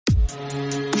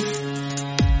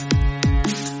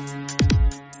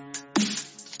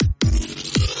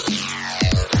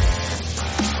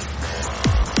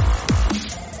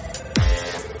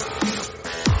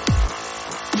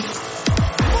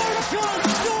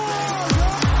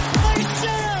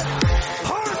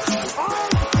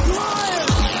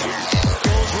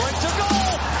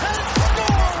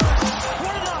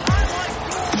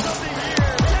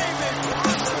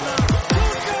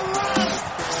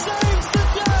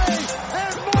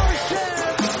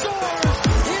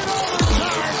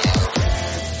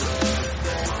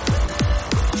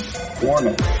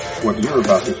warning, what you're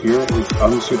about to hear is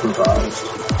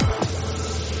unsupervised.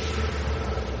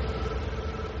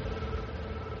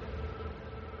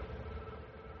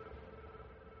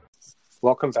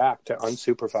 Welcome back to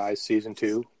Unsupervised Season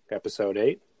 2, Episode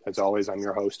 8. As always, I'm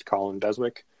your host, Colin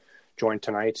Beswick, joined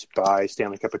tonight by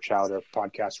Stanley Cup of Chowder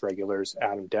podcast regulars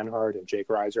Adam Denhard and Jake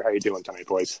Reiser. How you doing tonight,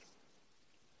 boys?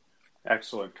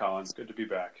 Excellent, Colin. Good to be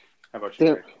back. How about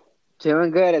you, Jake?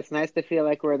 Doing good. It's nice to feel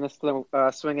like we're in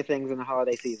the swing of things in the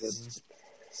holiday season.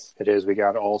 It is. We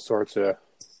got all sorts of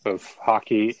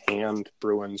hockey and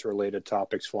Bruins-related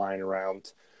topics flying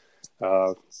around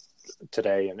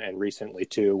today and recently,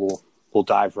 too. We'll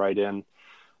dive right in.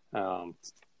 The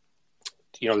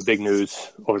big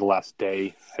news over the last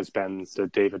day has been the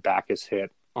David Backes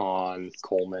hit on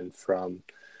Coleman from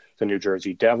the New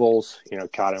Jersey Devils.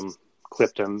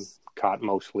 Clipped him, caught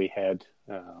mostly head.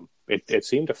 It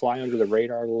seemed to fly under the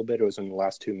radar a little bit. It was in the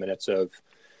last 2 minutes of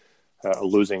a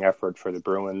losing effort for the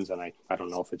Bruins, and I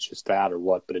don't know if it's just that or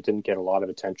what, but it didn't get a lot of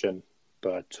attention.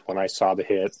 But when I saw the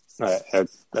hit, I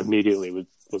immediately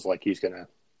was like, he's gonna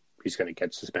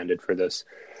get suspended for this.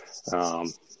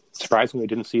 Surprisingly,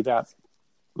 didn't see that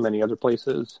many other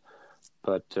places,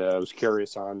 but I was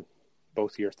curious on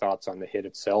both your thoughts on the hit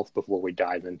itself before we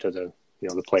dive into the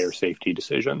player safety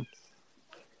decision.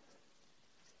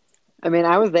 I mean,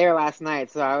 I was there last night,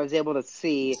 so I was able to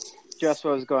see just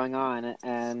what was going on,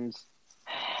 and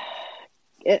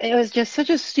it was just such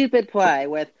a stupid play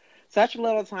with such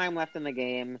little time left in the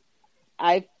game.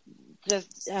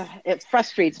 It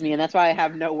frustrates me, and that's why I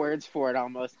have no words for it,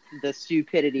 almost, the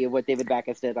stupidity of what David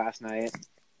Backes did last night.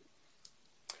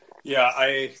 Yeah,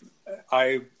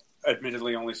 I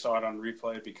admittedly only saw it on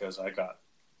replay because I got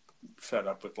fed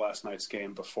up with last night's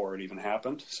game before it even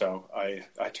happened. So I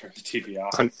turned the TV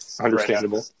off.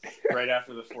 Understandable. Right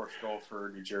after the fourth goal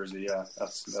for New Jersey. Yeah,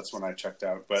 that's when I checked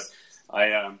out. But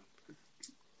I,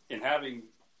 in having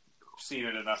seen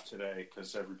it enough today,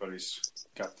 because everybody's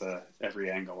got every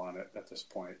angle on it at this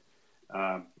point,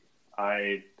 I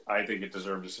think it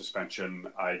deserved a suspension.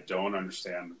 I don't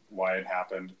understand why it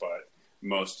happened, but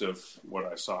most of what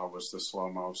I saw was the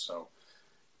slow-mo, so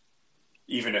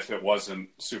even if it wasn't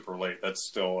super late, that's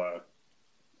still a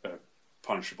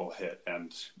punishable hit,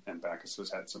 and Backes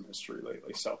has had some history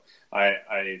lately. So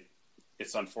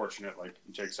it's unfortunate. Like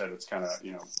Jake said, it's kind of,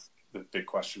 the big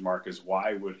question mark is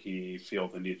why would he feel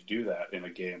the need to do that in a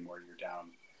game where you're down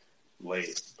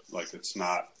late? Like, it's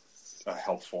not a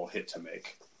helpful hit to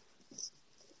make.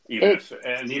 Even if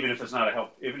it's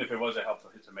not even if it was a helpful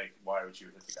hit to make, why would you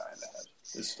hit the guy in the head?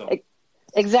 It's still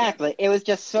exactly. It was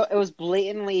just it was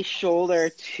blatantly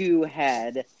shoulder to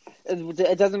head.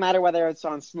 It doesn't matter whether it's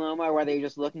on slow-mo or whether you're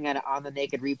just looking at it on the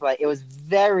naked replay. It was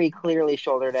very clearly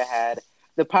shoulder to head.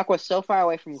 The puck was so far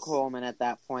away from Coleman at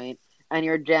that point, and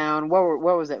you're down. What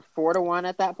was it? 4-1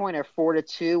 at that point, or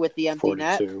 4-2 with the empty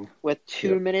net with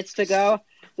 2 minutes to go.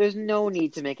 There's no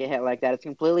need to make a hit like that. It's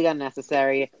completely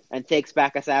unnecessary and takes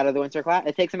Backes out of the Winter Classic.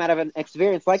 It takes him out of an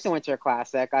experience like the Winter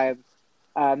Classic.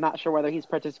 I'm not sure whether he's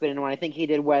participated in one. I think he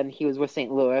did when he was with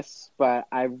St. Louis, but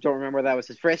I don't remember whether that was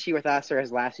his first year with us or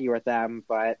his last year with them.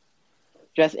 But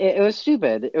it was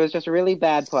stupid. It was just a really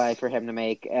bad play for him to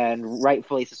make and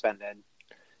rightfully suspended.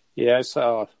 Yeah, I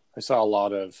saw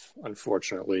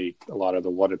unfortunately, a lot of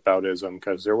the whataboutism,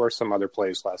 because there were some other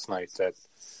plays last night that,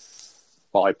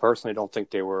 while I personally don't think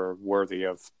they were worthy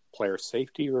of player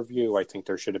safety review, I think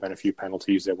there should have been a few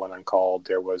penalties that went uncalled.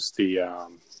 There was the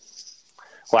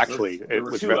there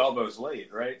were two elbows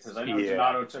late, right? Because I know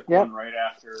Donato took one right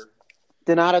after.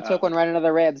 Donato took one right into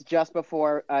the ribs just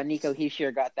before Nico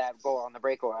Hischier got that goal on the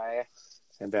breakaway.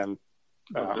 And then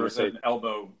there was an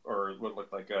elbow, or what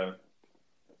looked like a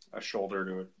shoulder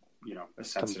to a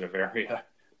sensitive area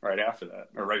right after that,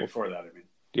 or right before that. I mean,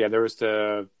 yeah, there was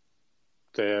the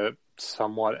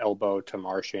somewhat elbow to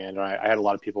Marchand. And I had a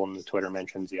lot of people in the Twitter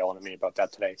mentions yelling at me about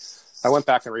that today. I went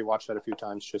back and rewatched that a few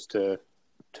times just to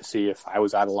see if I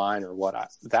was out of line or what.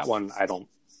 That one,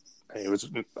 it was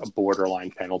a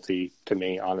borderline penalty to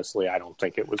me. Honestly, I don't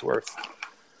think it was worth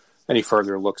any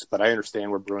further looks, but I understand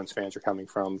where Bruins fans are coming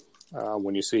from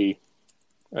when you see,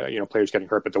 players getting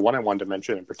hurt. But the one I wanted to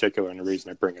mention in particular, and the reason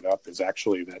I bring it up, is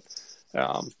actually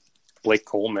that Blake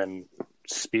Coleman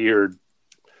speared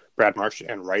Brad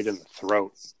Marchand right in the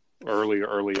throat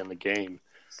early in the game.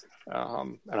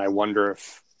 And I wonder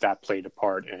if that played a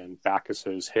part in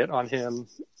Backes' hit on him,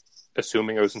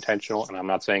 assuming it was intentional. And I'm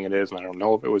not saying it is, and I don't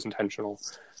know if it was intentional,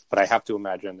 but I have to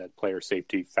imagine that player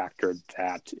safety factored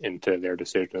that into their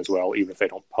decision as well, even if they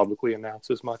don't publicly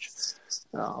announce as much.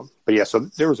 But yeah, so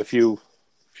there was a few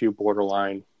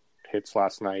borderline hits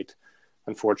last night.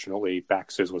 unfortunately,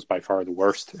 Backus's was by far the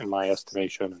worst in my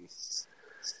estimation. And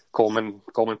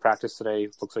Coleman practiced today.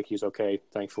 Looks like he's okay.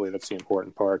 Thankfully, that's the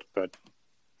important part. But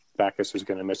Backus is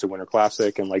going to miss a Winter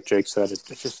Classic, and like Jake said, it's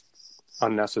just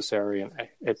unnecessary, and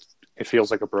it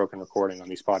feels like a broken recording on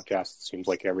these podcasts. It seems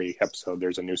like every episode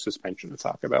there's a new suspension to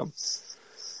talk about.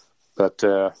 But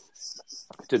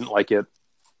didn't like it.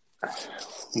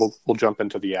 We'll jump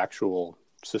into the actual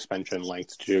suspension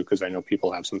length too, because I know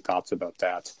people have some thoughts about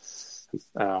that.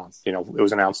 It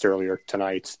was announced earlier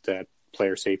tonight that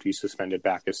player safety suspended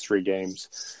Backus 3 games.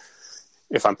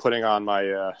 If I'm putting on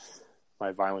my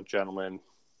my violent gentleman,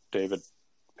 George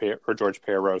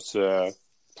Peros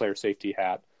player safety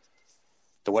hat,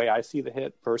 the way I see the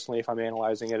hit personally, if I'm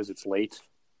analyzing it, is it's late.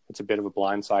 It's a bit of a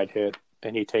blindside hit,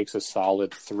 and he takes a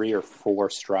solid 3 or 4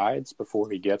 strides before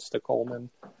he gets to Coleman,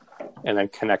 and then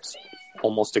connects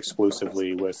almost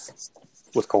exclusively with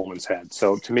Coleman's head.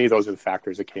 So to me, those are the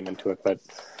factors that came into it. But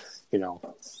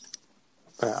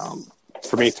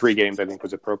for me, 3 games I think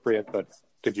was appropriate. But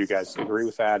did you guys agree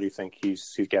with that? Do you think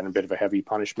he's getting a bit of a heavy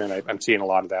punishment? I'm seeing a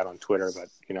lot of that on Twitter, but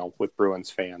with Bruins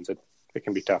fans, it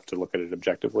can be tough to look at it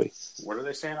objectively. What are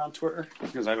they saying on Twitter?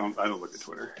 Because I don't look at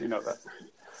Twitter. You know that.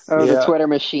 Oh, yeah. The Twitter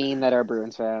machine that are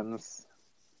Bruins fans.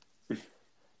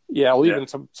 Yeah, well, even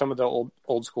some of the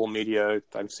old school media,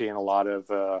 I'm seeing a lot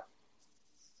of, I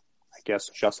guess,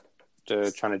 just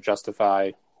trying to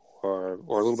justify or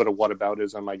a little bit of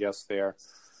whataboutism, I guess, there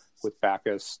with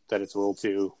Backus, that it's a little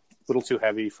too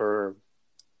heavy for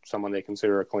someone they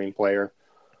consider a clean player.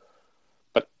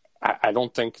 But I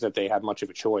don't think that they had much of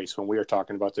a choice. When we were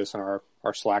talking about this in our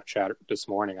Slack chat this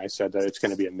morning, I said that it's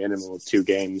going to be a minimum of 2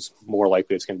 games. More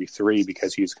likely it's going to be 3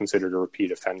 because he's considered a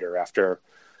repeat offender after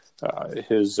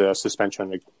his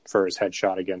suspension for his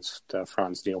headshot against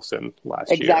Franz Nielsen last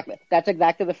year. Exactly. That's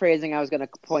exactly the phrasing I was going to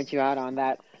point you out on.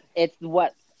 That it's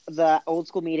what the old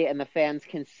school media and the fans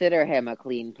consider him a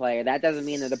clean player. That doesn't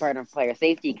mean the Department of Player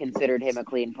Safety considered him a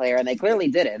clean player, and they clearly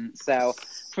didn't. So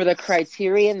for the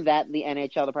criterion that the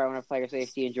NHL Department of Player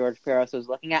Safety and George Peros was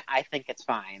looking at, I think it's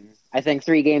fine. I think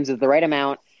 3 games is the right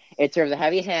amount. It serves a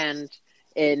heavy hand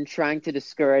in trying to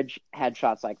discourage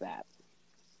headshots like that.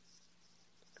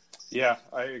 Yeah,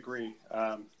 I agree.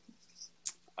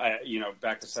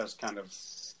 Backus has kind of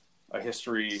a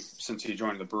history since he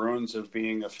joined the Bruins of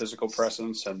being a physical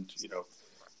presence, and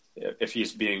if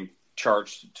he's being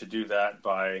charged to do that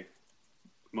by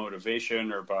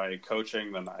motivation or by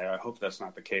coaching, then I hope that's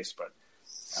not the case. But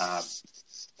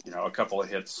a couple of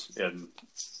hits in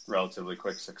relatively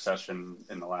quick succession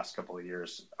in the last couple of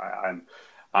years, I'm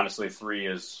honestly 3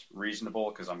 is reasonable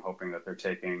because I'm hoping that they're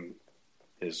taking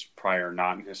his prior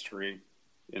non-history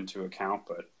into account,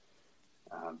 but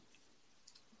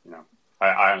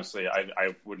I honestly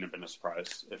I wouldn't have been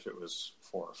surprised if it was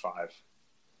 4 or 5.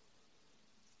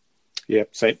 Yeah,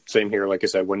 same here. Like I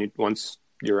said, once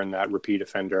you're in that repeat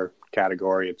offender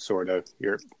category, it's sort of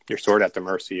you're sort of at the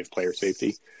mercy of player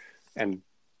safety, and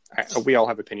we all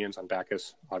have opinions on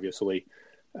Backus, obviously.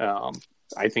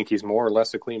 I think he's more or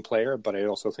less a clean player, but I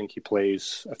also think he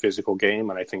plays a physical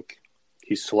game, and I think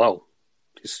he's slow.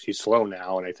 He's slow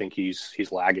now, and I think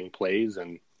he's lagging plays,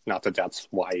 and not that that's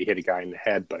why he hit a guy in the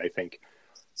head, but I think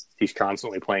he's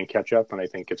constantly playing catch up, and I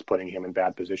think it's putting him in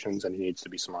bad positions, and he needs to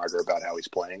be smarter about how he's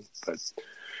playing. But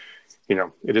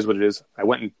it is what it is. I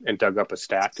went and dug up a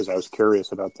stat because I was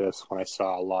curious about this when I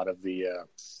saw a lot of the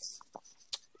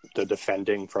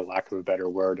defending, for lack of a better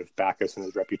word, of Backus and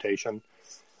his reputation.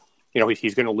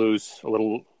 He's going to lose a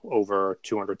little over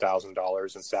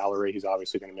 $200,000 in salary. He's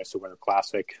obviously going to miss the Winter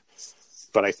Classic.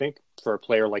 But I think for a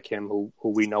player like him, who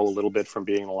we know a little bit from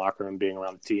being in the locker room, being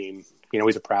around the team,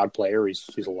 he's a proud player.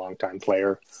 He's a longtime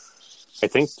player. I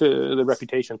think the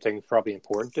reputation thing is probably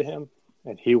important to him.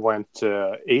 And he went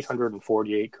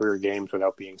 848 career games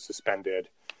without being suspended.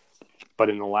 But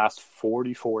in the last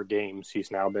 44 games,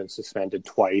 he's now been suspended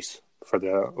twice for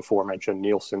the aforementioned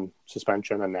Nielsen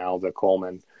suspension and now the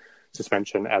Coleman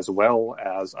suspension, as well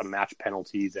as a match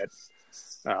penalty that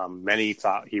many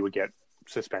thought he would get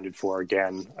suspended for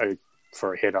again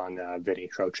for a hit on Vinny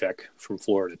Trocheck from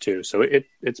Florida too. So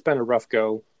it's been a rough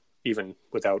go, even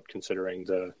without considering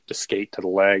the skate to the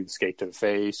leg, the skate to the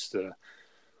face, the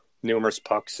numerous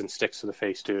pucks and sticks to the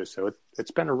face too. So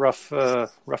it's been a rough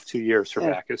 2 years for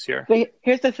Backus here. But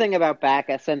here's the thing about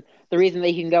Backus, and the reason that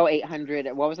he can go 800.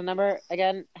 What was the number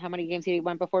again? How many games he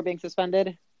went before being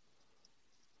suspended?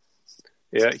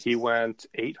 Yeah, he went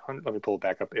 800. Let me pull it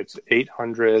back up. It's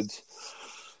 800.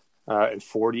 and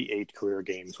 48 career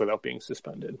games without being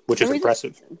suspended, which is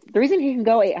impressive. The reason he can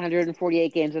go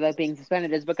 848 games without being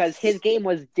suspended is because his game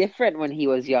was different when he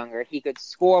was younger. He could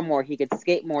score more. He could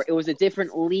skate more. It was a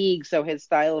different league, so his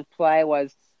style of play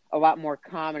was a lot more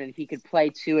common, and he could play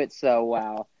to it so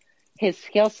well. His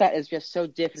skill set is just so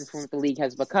different from what the league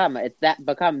has become. It's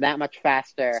become that much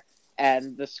faster,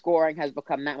 and the scoring has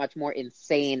become that much more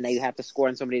insane that you have to score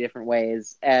in so many different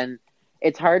ways. And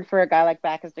it's hard for a guy like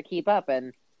Backes to keep up,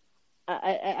 and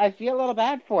I feel a little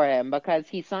bad for him because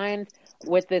he signed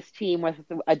with this team with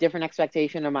a different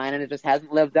expectation of mine, and it just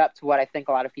hasn't lived up to what I think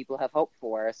a lot of people have hoped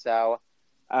for. So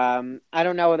I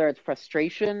don't know whether it's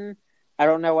frustration. I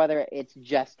don't know whether it's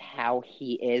just how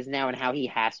he is now and how he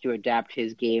has to adapt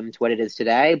his game to what it is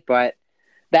today, but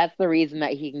that's the reason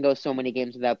that he can go so many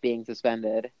games without being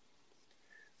suspended.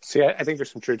 See, I think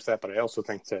there's some truth to that, but I also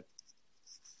think that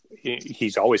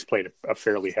he's always played a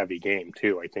fairly heavy game,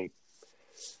 too. I think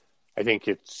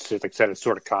it's, like I said, it's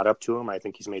sort of caught up to him. I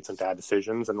think he's made some bad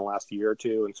decisions in the last year or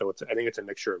two, and so I think it's a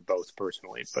mixture of both,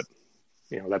 personally. But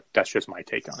that's just my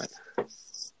take on it.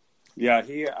 Yeah,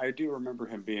 I do remember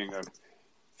him being a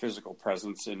physical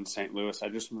presence in St. Louis. I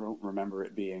just don't remember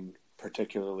it being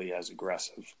particularly as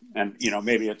aggressive. And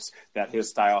maybe it's that his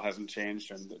style hasn't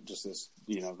changed, and just this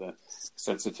the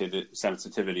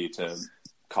sensitivity to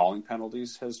calling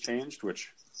penalties has changed,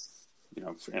 which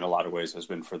in a lot of ways has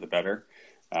been for the better.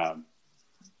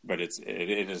 But it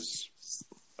is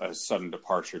a sudden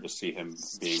departure to see him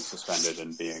being suspended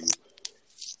and being,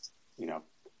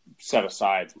 set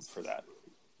aside for that.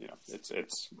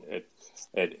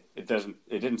 It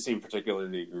didn't seem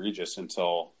particularly egregious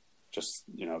until just,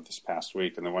 this past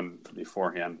week, and the one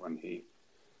beforehand when he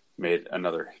made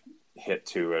another hit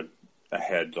to a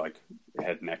head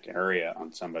neck area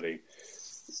on somebody.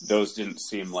 Those didn't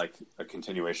seem like a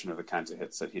continuation of the kinds of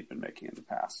hits that he'd been making in the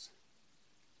past.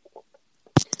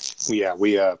 Yeah,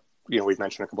 we've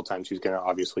mentioned a couple times he's going to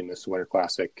obviously miss the Winter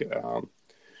Classic,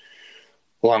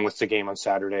 along with the game on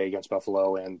Saturday against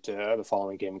Buffalo and the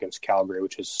following game against Calgary,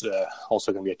 which is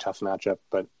also going to be a tough matchup.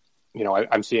 But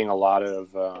I'm seeing a lot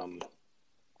of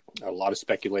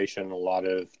speculation, a lot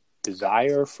of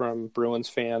desire from Bruins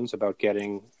fans about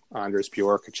getting Anders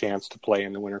Bjork a chance to play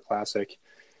in the Winter Classic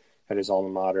at his alma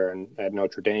mater and at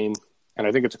Notre Dame. And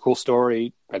I think it's a cool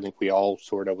story. I think we all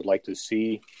sort of would like to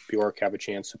see Bjork have a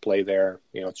chance to play there.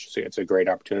 It's a great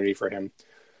opportunity for him.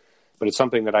 But it's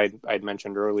something that I'd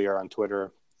mentioned earlier on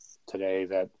Twitter today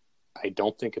that I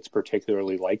don't think it's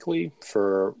particularly likely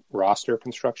for roster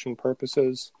construction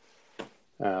purposes.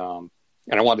 And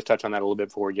I wanted to touch on that a little bit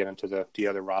before we get into the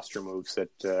other roster moves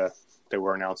that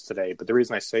were announced today. But the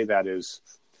reason I say that is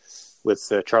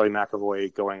with Charlie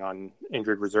McAvoy going on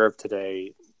injured reserve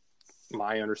today,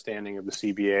 my understanding of the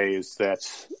CBA is that,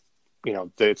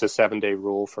 it's a 7-day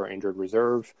rule for injured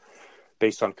reserve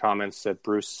based on comments that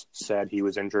Bruce said he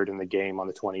was injured in the game on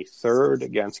the 23rd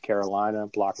against Carolina,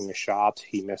 blocking a shot.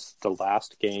 He missed the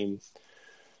last game.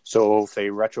 So if they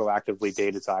retroactively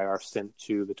date his IR stint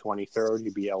to the 23rd,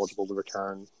 he'd be eligible to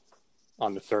return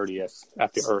on the 30th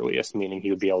at the earliest, meaning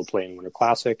he would be able to play in Winter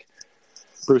Classic.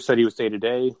 Bruce said he was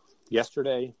day-to-day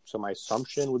yesterday, so my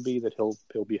assumption would be that he'll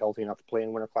be healthy enough to play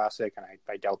in Winter Classic, and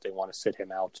I doubt they want to sit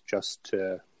him out just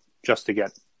to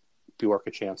get Bjork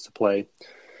a chance to play.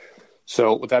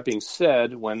 So with that being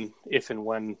said, if and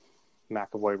when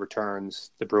McAvoy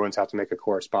returns, the Bruins have to make a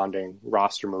corresponding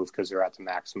roster move because they're at the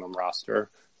maximum roster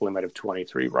limit of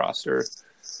 23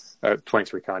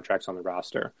 contracts on the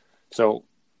roster. So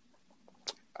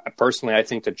personally, I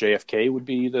think that JFK would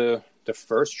be the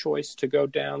first choice to go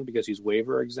down because he's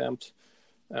waiver exempt.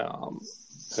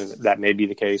 That may be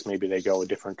the case. Maybe they go a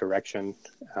different direction.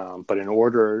 But in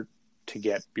order to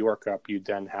get Bjork up, you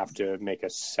then have to make a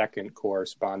second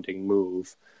corresponding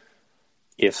move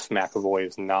if McAvoy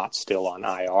is not still on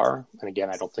IR. And again,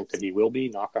 I don't think that he will be,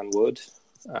 knock on wood.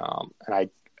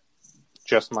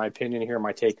 Just my opinion here,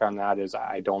 my take on that is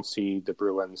I don't see the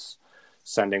Bruins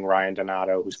sending Ryan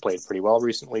Donato, who's played pretty well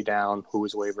recently, down, who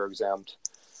is waiver exempt.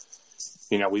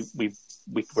 We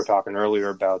were talking earlier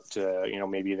about,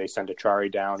 maybe they send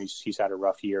Achari down. He's had a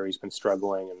rough year. He's been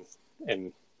struggling.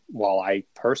 And while I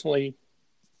personally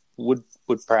would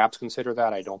perhaps consider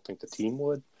that, I don't think the team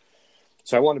would.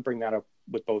 So I want to bring that up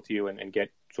with both of you and get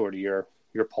sort of your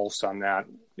pulse on that.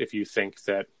 If you think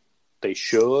that they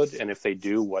should, and if they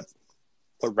do, what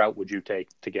route would you take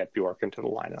to get Bjork into the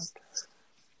lineup?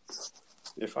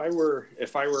 If I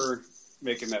were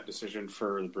making that decision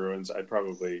for the Bruins, I'd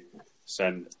probably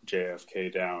send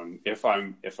JFK down. If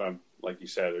I'm like you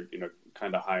said,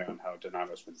 kind of high on how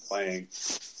Donato's been playing,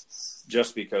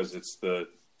 just because it's the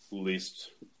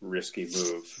least risky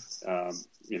move.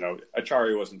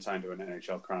 Achari wasn't signed to an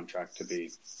NHL contract to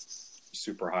be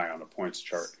super high on the points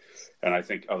chart. And I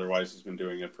think otherwise he's been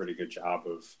doing a pretty good job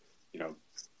of,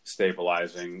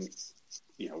 stabilizing,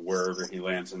 wherever he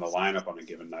lands in the lineup on a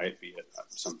given night, be it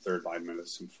some third line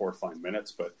minutes, some fourth line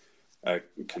minutes, but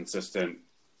consistent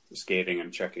skating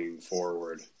and checking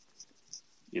forward,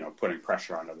 putting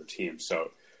pressure on other teams.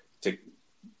 So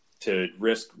to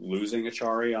risk losing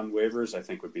Achari on waivers, I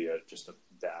think would be just a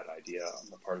bad idea on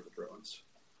the part of the Bruins.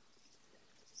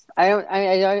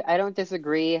 I don't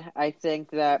disagree. I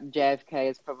think that JFK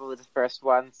is probably the first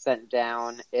one sent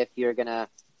down if you're gonna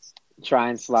try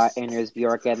and slot Anders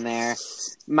Bjork in there.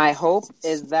 My hope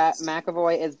is that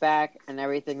McAvoy is back and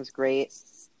everything's great.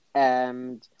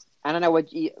 And I don't know,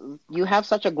 would you have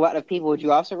such a glut of people? Would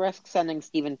you also risk sending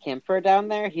Steven Kempfer down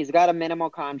there? He's got a minimal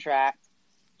contract.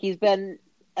 He's been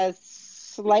a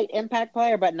slight impact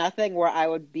player, but nothing where I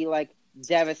would be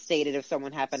devastated if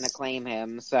someone happened to claim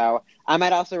him. So I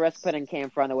might also risk putting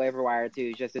Kempfer on the waiver wire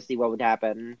too, just to see what would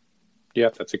happen. Yeah,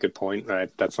 that's a good point.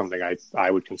 That's something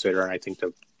I would consider, and I think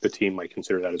the team might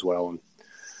consider that as well. And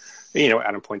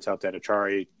Adam points out that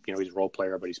Achari, he's a role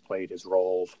player, but he's played his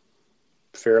role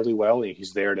fairly well.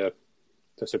 He's there to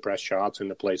suppress shots and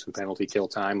to play some penalty kill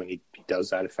time, and he does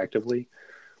that effectively.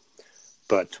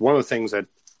 But one of the things that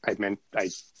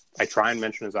I try and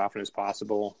mention as often as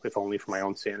possible, if only for my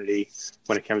own sanity,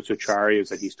 when it comes to Achari, is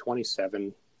that he's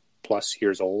 27 plus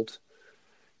years old.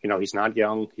 He's not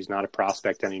young. He's not a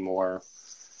prospect anymore.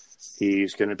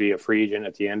 He's going to be a free agent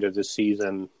at the end of this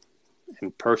season.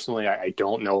 And personally, I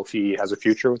don't know if he has a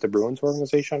future with the Bruins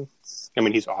organization. I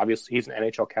mean, he's an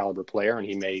NHL caliber player, and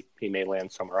he may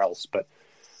land somewhere else. But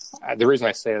the reason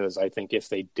I say that is I think if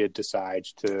they did decide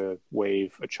to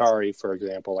waive Achari, for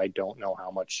example, I don't know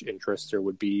how much interest there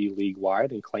would be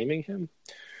league-wide in claiming him.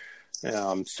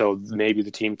 So maybe the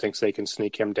team thinks they can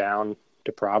sneak him down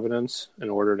to Providence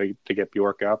in order to get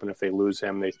Bjork up. And if they lose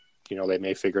him, they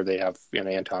may figure they have an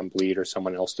Anton Bleed or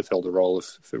someone else to fill the role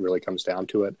if it really comes down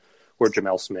to it, or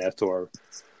Jamel Smith or,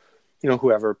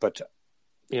 whoever. But,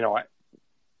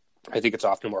 I think it's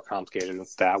often more complicated than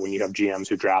that when you have GMs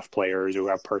who draft players, who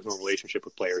have personal relationship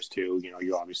with players too.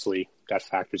 You obviously, that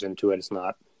factors into it. It's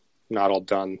not all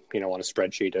done, on a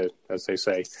spreadsheet, as they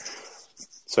say.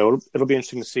 So it'll be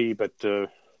interesting to see. But the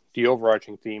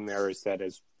overarching theme there is that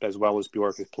as well as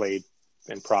Bjork has played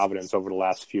in Providence over the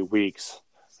last few weeks,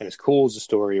 and as cool as the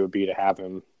story would be to have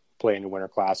him play in the Winter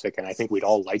Classic, and I think we'd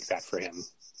all like that for him,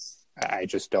 I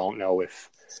just don't know if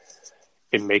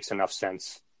it makes enough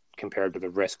sense compared to the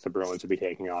risk the Bruins would be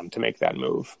taking on to make that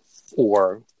move.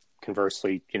 Or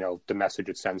conversely, the message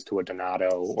it sends to a Donato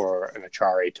or an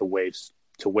Achari to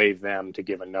waive them to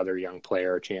give another young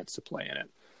player a chance to play in it.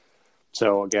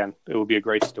 So again, it would be a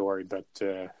great story, but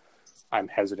I'm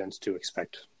hesitant to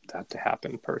expect that to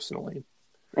happen personally.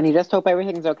 And you just hope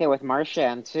everything's okay with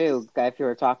Marchand too. If you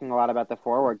were talking a lot about the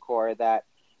forward core, that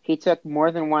he took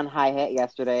more than one high hit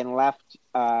yesterday and left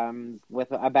with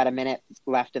about a minute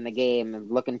left in the game and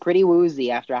looking pretty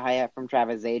woozy after a high hit from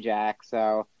Travis Zajac.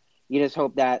 So you just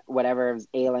hope that whatever is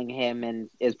ailing him and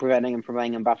is preventing him from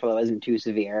playing in Buffalo isn't too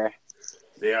severe.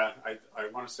 Yeah, I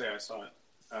want to say I saw it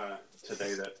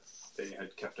today that they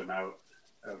had kept him out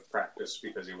of practice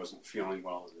because he wasn't feeling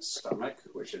well in his stomach,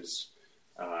 which is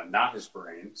not his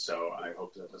brain. So I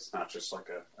hope that it's not just like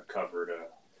a cover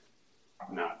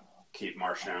to not keep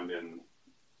Marchand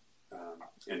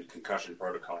in concussion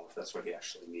protocol if that's what he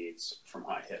actually needs from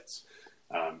high hits.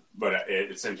 But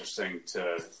it's interesting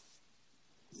to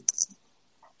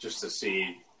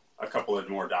see a couple of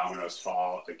more dominoes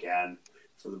fall again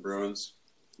for the Bruins.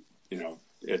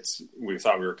 We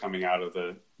thought we were coming out of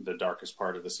the darkest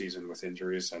part of the season with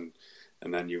injuries, and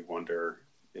then you wonder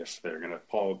if they're going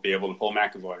to be able to pull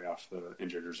McAvoy off the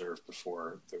injured reserve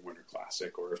before the Winter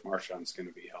Classic, or if Marchand's going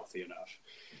to be healthy enough.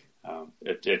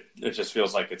 It just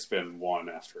feels like it's been one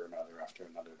after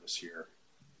another this year.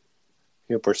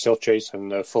 Yep, we're still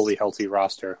chasing a fully healthy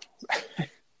roster.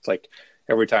 It's like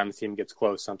every time the team gets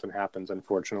close, something happens.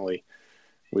 Unfortunately,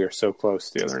 we are so close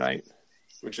the other night.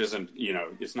 Which isn't,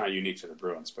 it's not unique to the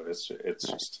Bruins, but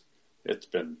it's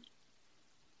been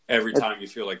every time you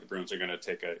feel like the Bruins are going to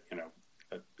take a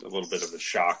little bit of a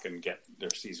shock and get their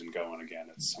season going again,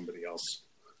 it's somebody else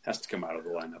has to come out of the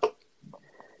lineup.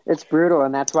 It's brutal,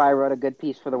 and that's why I wrote a good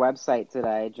piece for the website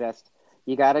today.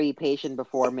 You got to be patient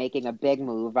before making a big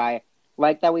move. I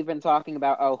like that we've been talking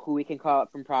about, who we can call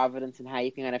up from Providence and how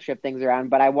you can kind of shift things around,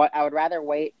 but I would rather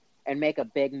wait and make a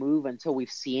big move until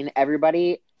we've seen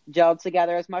everybody gelled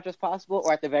together as much as possible,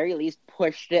 or at the very least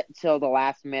pushed it till the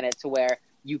last minute to where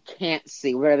you can't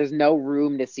see, where there's no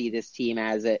room to see this team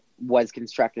as it was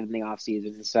constructed in the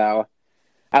offseason. So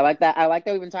I like that. I like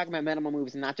that we've been talking about minimal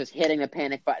moves and not just hitting the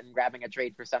panic button, grabbing a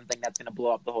trade for something that's going to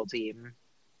blow up the whole team.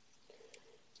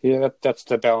 Yeah, that's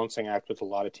the balancing act with a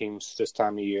lot of teams this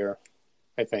time of year,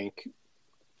 I think.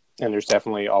 And there's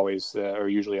definitely always, or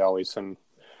usually always, some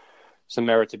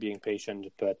merit to being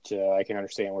patient. But I can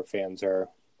understand where fans are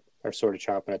sort of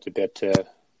chomping at the bit to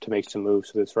make some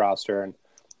moves to this roster. And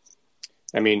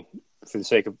I mean, for the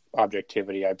sake of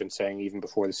objectivity, I've been saying even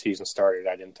before the season started,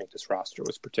 I didn't think this roster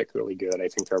was particularly good. I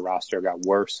think their roster got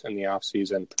worse in the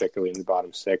offseason, particularly in the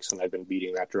bottom six, and I've been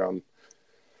beating that drum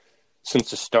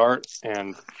since the start.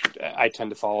 And I tend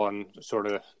to fall on sort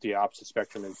of the opposite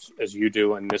spectrum as you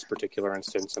do in this particular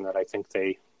instance, and that I think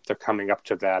they're coming up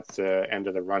to that end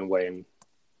of the runway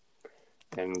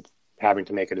and having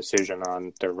to make a decision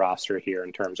on their roster here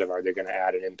in terms of, are they going to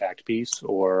add an impact piece,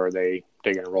 or are they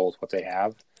going to roll with what they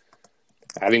have?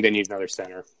 I think they need another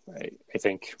center. I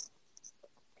think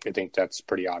that's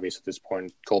pretty obvious at this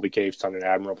point. Colby Cave's done an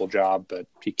admirable job, but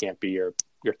he can't be your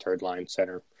third line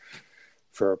center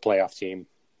for a playoff team.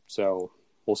 So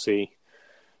we'll see.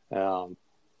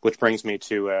 Which brings me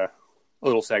to a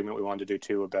little segment we wanted to do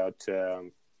too about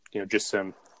just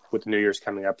some, with the New Year's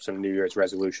coming up, some New Year's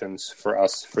resolutions for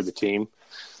us, for the team.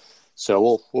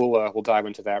 So we'll dive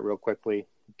into that real quickly.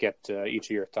 Get each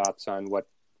of your thoughts on what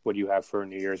you have for a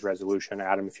New Year's resolution.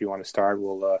 Adam, if you want to start,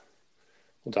 we'll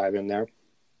dive in there.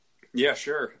 Yeah,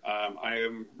 sure. I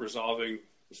am resolving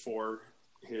for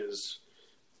his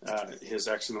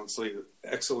excellency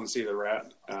the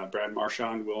Rat, Brad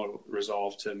Marchand, will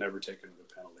resolve to never take another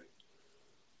penalty.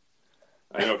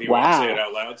 I know he won't say it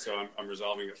out loud, so I'm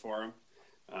resolving it for him.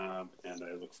 And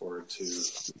I look forward to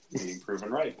being proven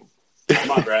right.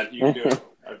 Come on, Brad, you can do it.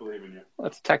 I believe in you. Well,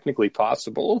 it's technically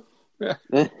possible. Yeah.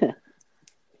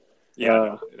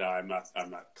 No, I'm not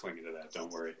clinging to that.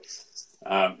 Don't worry.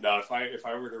 Now, if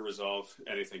I were to resolve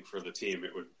anything for the team,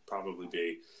 it would probably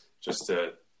be just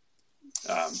to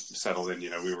settle in.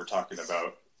 We were talking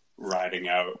about riding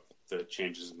out the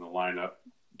changes in the lineup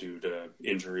due to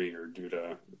injury or due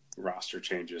to roster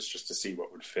changes, just to see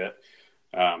what would fit.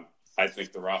 I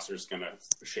think the roster is going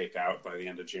to shake out by the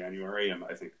end of January, and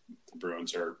I think the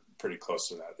Bruins are pretty close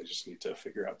to that. They just need to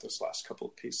figure out those last couple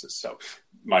of pieces. So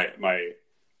my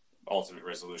ultimate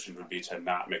resolution would be to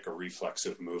not make a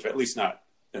reflexive move, at least not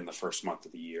in the first month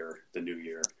of the year, the new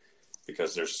year,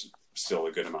 because there's still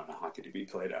a good amount of hockey to be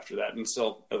played after that, and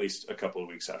still at least a couple of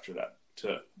weeks after that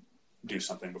to do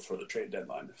something before the trade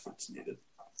deadline if that's needed.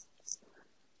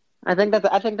 I think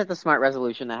that's a smart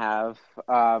resolution to have.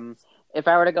 If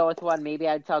I were to go with one, maybe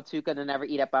I'd tell Tuukka to never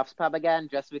eat at Buff's Pub again,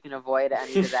 just so we can avoid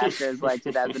any disasters like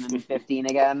 2015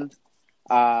 again.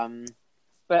 But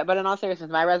in all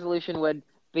seriousness, my resolution would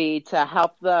be to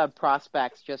help the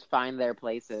prospects just find their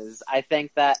places. I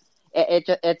think that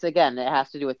it's again, it has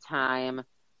to do with time,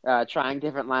 trying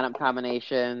different lineup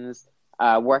combinations,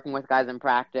 working with guys in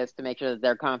practice to make sure that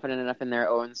they're confident enough in their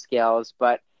own skills.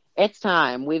 But it's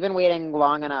time. We've been waiting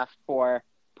long enough for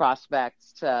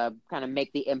prospects to kind of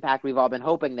make the impact we've all been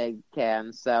hoping they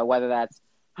can. So whether that's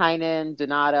Heinen,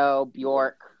 Donato,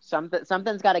 Bjork,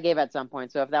 something's got to give at some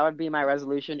point. So if that would be my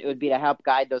resolution, it would be to help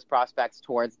guide those prospects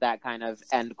towards that kind of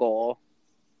end goal.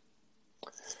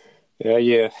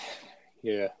 Yeah.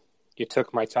 You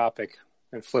took my topic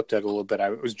and flipped it a little bit. I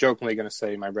was jokingly going to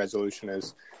say my resolution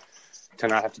is to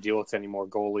not have to deal with any more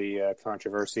goalie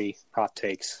controversy, hot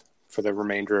takes for the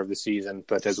remainder of the season.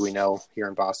 But as we know here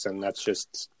in Boston, that's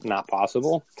just not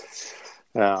possible.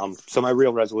 So my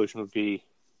real resolution would be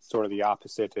sort of the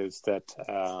opposite, is that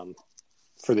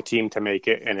for the team to make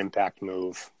it an impact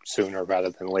move sooner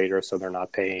rather than later, so they're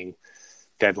not paying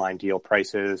deadline deal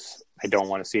prices. I don't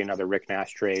want to see another Rick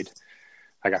Nash trade.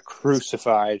 I got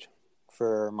crucified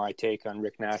for my take on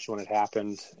Rick Nash when it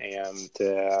happened, and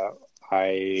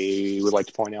I would like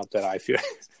to point out that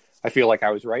I feel like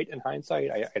I was right in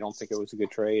hindsight. I don't think it was a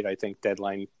good trade. I think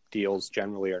deadline deals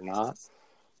generally are not.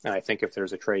 And I think if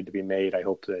there's a trade to be made, I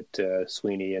hope that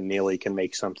Sweeney and Neely can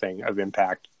make something of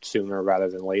impact sooner rather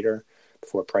than later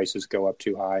before prices go up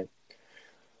too high.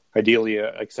 Ideally,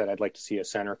 like I said, I'd like to see a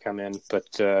center come in, but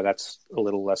that's a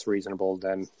little less reasonable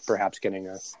than perhaps getting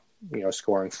a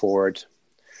scoring forward.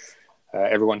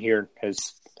 Everyone here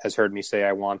has heard me say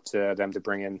I want them to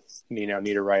bring in Nino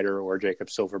Niederreiter or Jacob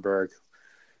Silfverberg.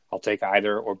 I'll take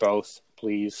either or both,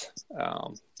 please.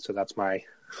 So that's my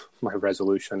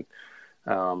resolution.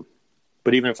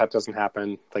 But even if that doesn't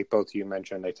happen, like both of you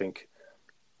mentioned, I think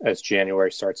as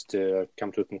January starts to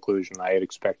come to a conclusion, I'd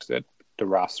expect that the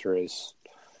roster is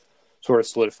sort of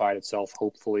solidified itself,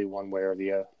 hopefully one way or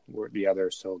the the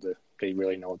other, so that they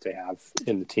really know what they have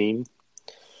in the team.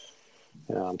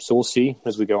 So we'll see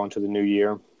as we go into the new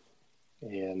year.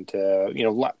 And, to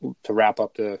wrap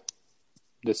up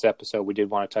this episode, we did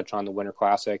want to touch on the Winter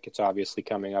Classic. It's obviously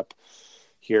coming up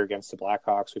here against the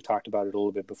Blackhawks. We've talked about it a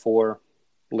little bit before.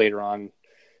 Later on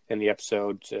in the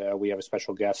episode, we have a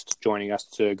special guest joining us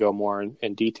to go more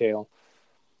in detail.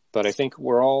 But I think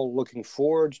we're all looking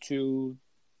forward to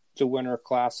the Winter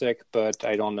Classic, but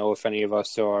I don't know if any of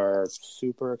us are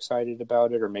super excited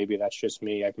about it, or maybe that's just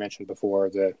me. I've mentioned before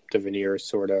the veneer is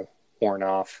sort of worn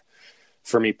off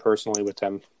for me personally with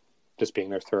them just being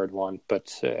their third one.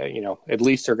 But, at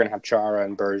least they're going to have Chara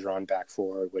and Bergeron back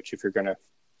forward, which if you're going to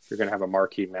have a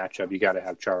marquee matchup, you got to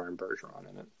have Chara and Bergeron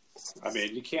in it. I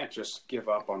mean, you can't just give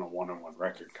up on a 1-1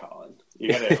 record, Colin. You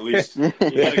got to at least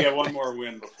get one more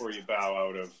win before you bow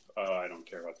out of. I don't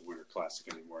care about the Winter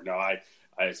Classic anymore. No, I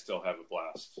still have a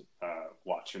blast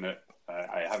watching it.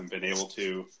 I haven't been able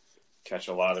to catch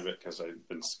a lot of it because I've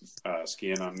been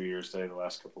skiing on New Year's Day the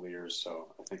last couple of years. So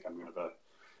I think I'm going to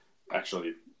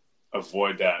actually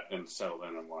avoid that and settle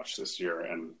in and watch this year,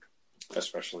 and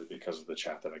especially because of the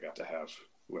chat that I got to have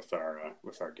with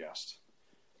our guest.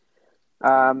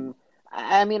 I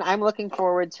mean, I'm looking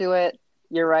forward to it.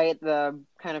 You're right. The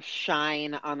kind of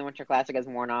shine on the Winter Classic has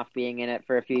worn off being in it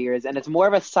for a few years, and it's more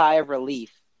of a sigh of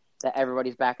relief that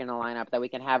everybody's back in the lineup, that we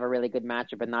can have a really good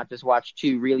matchup and not just watch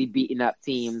two really beaten up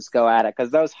teams go at it,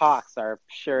 because those Hawks are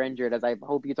sure injured, as I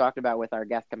hope you talked about with our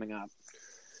guest coming up.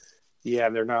 Yeah,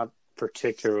 they're not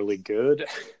particularly good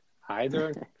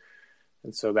either.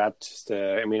 And so that's,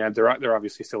 they're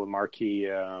obviously still a marquee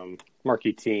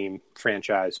team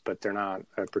franchise, but they're not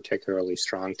a particularly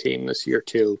strong team this year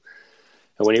too.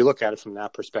 And when you look at it from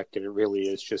that perspective, it really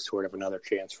is just sort of another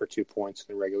chance for 2 points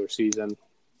in the regular season.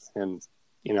 And,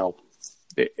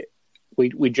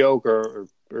 we joke or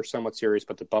somewhat serious,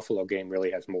 but the Buffalo game really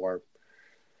has more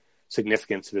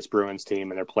significance to this Bruins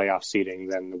team and their playoff seeding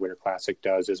than the Winter Classic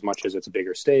does, as much as it's a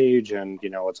bigger stage and,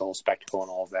 it's all spectacle and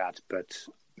all of that. But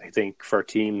I think for a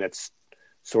team that's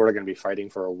sort of going to be fighting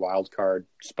for a wild card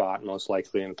spot, most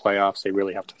likely in the playoffs, they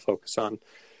really have to focus on,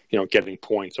 getting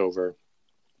points over,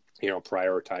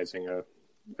 prioritizing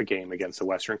a game against a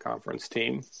Western Conference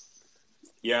team.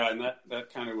 Yeah, and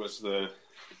that kind of was a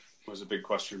big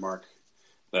question mark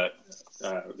that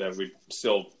we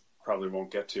still probably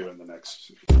won't get to in the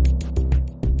next.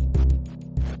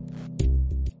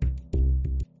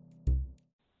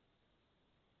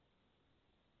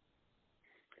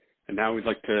 And now we'd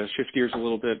like to shift gears a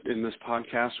little bit in this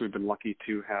podcast. We've been lucky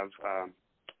to have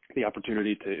the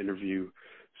opportunity to interview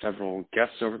several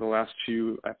guests over the last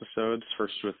few episodes,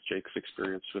 first with Jake's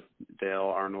experience with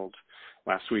Dale Arnold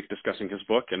last week discussing his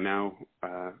book, and now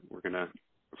we're going to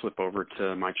flip over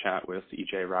to my chat with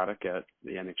EJ Hradek at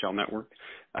the NHL Network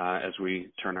as we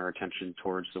turn our attention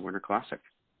towards the Winter Classic.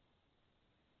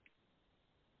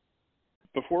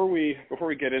 Before we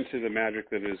get into the magic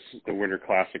that is the Winter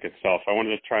Classic itself, I wanted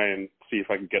to try and see if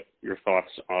I can get your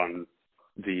thoughts on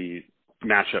the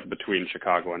matchup between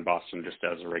Chicago and Boston just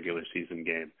as a regular season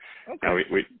game. Okay. Now,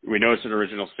 we know it's an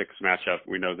original six matchup.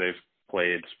 We know they've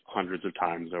played hundreds of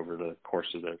times over the course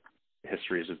of the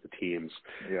histories of the teams.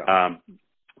 Yeah.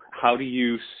 How do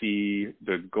you see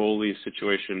the goalie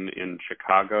situation in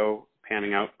Chicago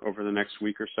panning out over the next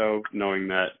week or so, knowing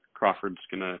that Crawford's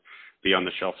going to be on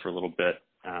the shelf for a little bit,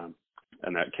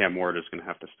 and that Cam Ward is going to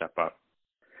have to step up?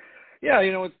 Yeah,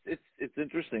 it's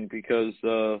interesting because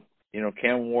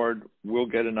Cam Ward will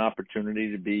get an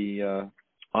opportunity to be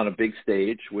on a big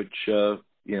stage, which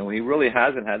he really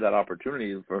hasn't had that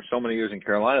opportunity for so many years in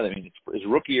Carolina. I mean, his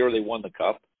rookie year they won the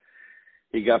Cup.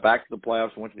 He got back to the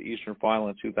playoffs and went to the Eastern Final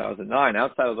in 2009.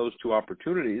 Outside of those two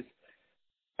opportunities,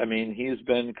 I mean, he's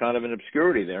been kind of in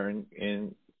obscurity there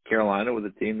in Carolina with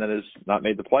a team that has not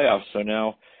made the playoffs. So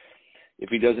now, if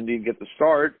he does indeed get the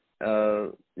start,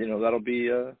 that'll be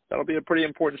a pretty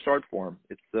important start for him.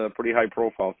 It's pretty high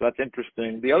profile, so that's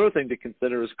interesting. The other thing to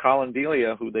consider is Colin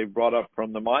Delia, who they brought up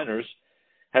from the minors,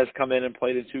 has come in and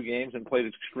played in 2 games and played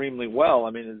extremely well. I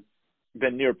mean, it's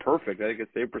been near perfect. I think his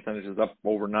save percentage is up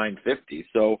over .950.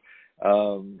 So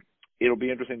it'll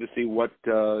be interesting to see what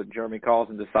Jeremy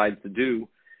Colliton decides to do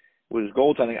with his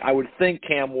goaltending. I would think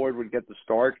Cam Ward would get the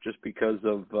start just because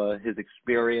of his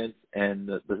experience and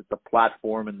the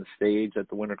platform and the stage that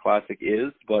the Winter Classic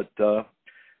is. But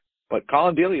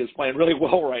Colin Delia is playing really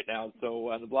well right now.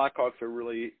 So the Blackhawks are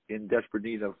really in desperate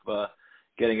need of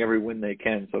getting every win they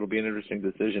can. So it'll be an interesting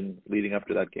decision leading up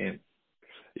to that game.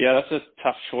 Yeah, that's a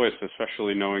tough choice,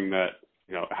 especially knowing that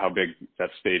how big that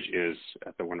stage is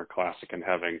at the Winter Classic and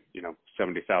having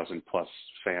 70,000 plus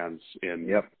fans in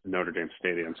Notre Dame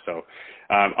Stadium. So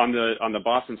on the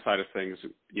Boston side of things,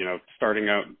 starting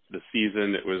out the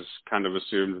season, it was kind of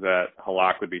assumed that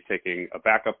Halak would be taking a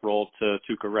backup role to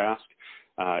Tuukka Rask,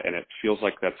 and it feels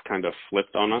like that's kind of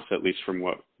flipped on us, at least from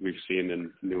what we've seen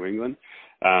in New England.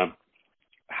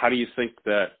 How do you think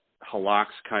that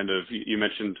Halak's you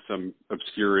mentioned some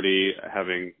obscurity,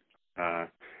 having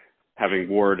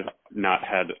Ward not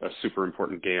had a super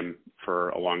important game for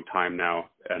a long time now,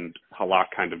 and Halak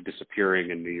kind of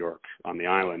disappearing in New York on the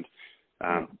island.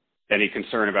 Any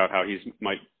concern about how he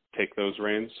might take those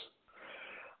reins?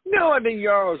 No, I mean,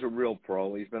 Yaro's a real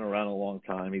pro. He's been around a long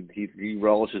time. He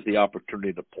relishes the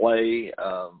opportunity to play.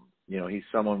 He's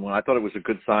someone, when I thought it was a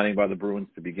good signing by the Bruins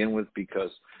to begin with,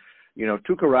 because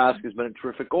Tuukka Rask has been a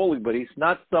terrific goalie, but he's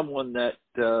not someone that,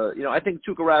 I think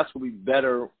Tuukka Rask will be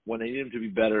better when they need him to be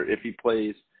better if he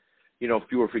plays,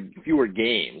 fewer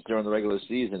games during the regular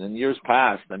season. In years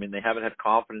past, I mean, they haven't had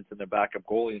confidence in their backup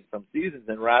goalie in some seasons,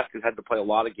 and Rask has had to play a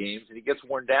lot of games, and he gets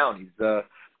worn down.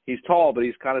 He's tall, but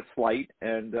he's kind of slight,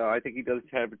 and I think he does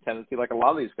have a tendency, like a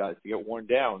lot of these guys, to get worn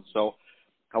down. So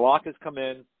Halak has come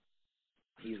in.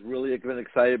 He's really been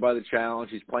excited by the challenge.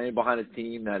 He's playing behind a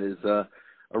team that is a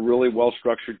really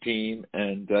well-structured team,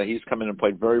 and he's come in and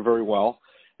played very, very well.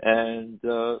 And,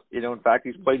 in fact,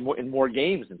 he's played in more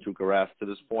games than Tuukka Rask to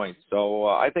this point. So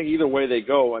I think either way they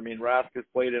go, I mean, Rask has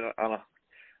played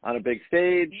on a big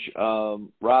stage.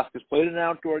 Rask has played an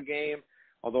outdoor game,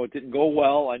 although it didn't go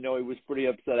well. I know he was pretty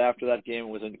upset after that game. It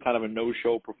was kind of a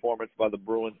no-show performance by the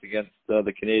Bruins against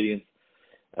the Canadiens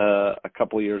a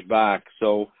couple of years back.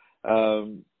 So,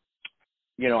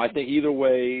 I think either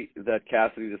way that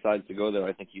Cassidy decides to go there,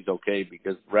 I think he's okay,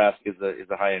 because Rask is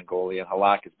a high-end goalie, and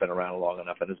Halak has been around long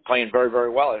enough and is playing very, very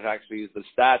well. It actually, the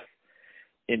stats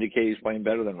indicate he's playing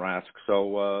better than Rask.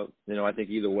 So, I think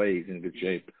either way he's in good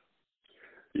shape.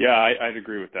 Yeah, I'd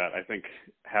agree with that. I think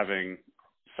having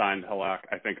signed Halak,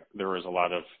 I think there was a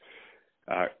lot of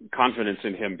confidence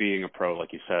in him being a pro,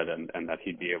 like you said, and that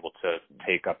he'd be able to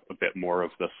take up a bit more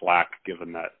of the slack,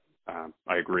 given that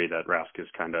I agree that Rask is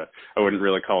kind of, I wouldn't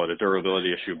really call it a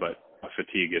durability issue, but a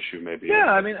fatigue issue maybe. Yeah,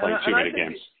 I mean, playing too many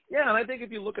games. Yeah, and I think if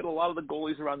you look at a lot of the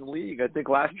goalies around the league, I think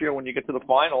last year when you get to the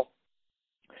final,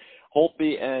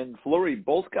 Holtby and Fleury,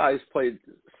 both guys played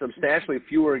substantially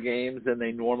fewer games than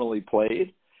they normally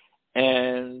played,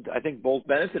 and I think both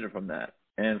benefited from that.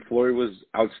 And Fleury was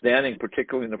outstanding,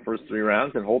 particularly in the first three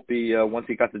rounds, and Holtby, once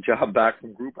he got the job back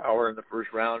from Grubauer in the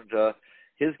first round,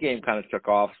 his game kind of took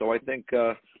off. So I think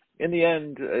in the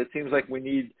end, it seems like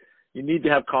you need to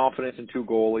have confidence in two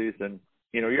goalies. And,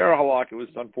 Jaro Halak, it was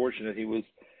unfortunate. He was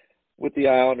with the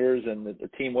Islanders, and the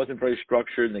team wasn't very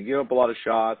structured, and they gave up a lot of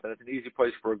shots, and it's an easy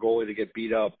place for a goalie to get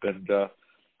beat up. And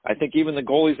I think even the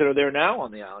goalies that are there now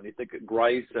on the island, you think of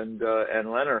Grice and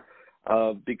Leonard,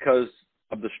 because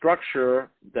of the structure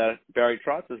that Barry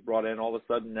Trotz has brought in, all of a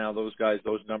sudden now those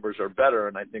numbers are better.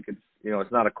 And I think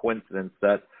it's not a coincidence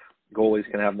that goalies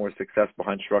can have more success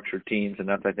behind structured teams, and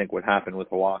that's, I think, what happened with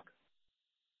Halak.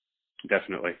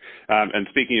 Definitely. And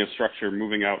speaking of structure,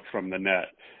 moving out from the net,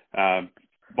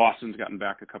 Boston's gotten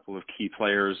back a couple of key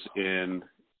players in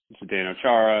Zdeno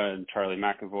Chara and Charlie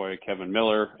McAvoy, Kevin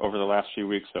Miller over the last few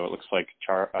weeks. So it looks like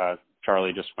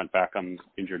Charlie just went back on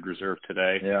injured reserve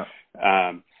today.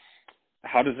 Yeah.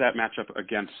 How does that match up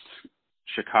against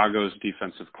Chicago's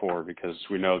defensive core? Because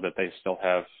we know that they still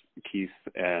have Keith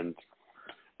and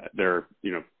their,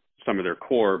 some of their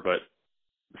core, but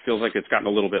it feels like it's gotten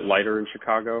a little bit lighter in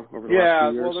Chicago over the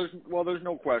last few years. There's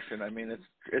no question. I mean,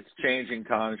 it's changing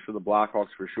times for the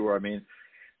Blackhawks for sure. I mean,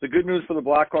 the good news for the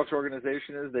Blackhawks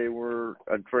organization is they were,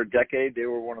 for a decade, they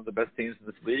were one of the best teams in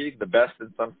this league, the best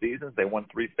in some seasons. They won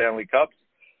 3 Stanley Cups.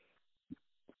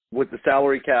 With the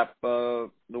salary cap the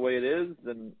way it is,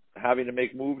 and having to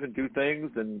make moves and do things,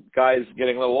 and guys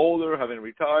getting a little older, having to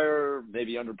retire,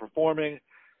 maybe underperforming,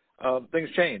 things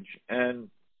change. And,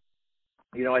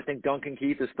 I think Duncan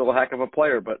Keith is still a heck of a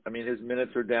player, but, I mean, his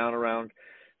minutes are down around,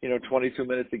 22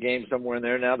 minutes a game, somewhere in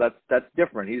there now. That's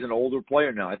different. He's an older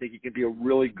player now. I think he can be a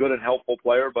really good and helpful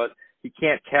player, but he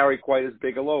can't carry quite as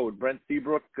big a load. Brent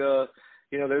Seabrook,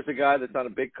 there's a guy that's on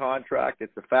a big contract.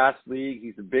 It's a fast league.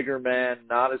 He's a bigger man,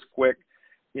 not as quick.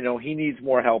 He needs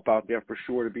more help out there for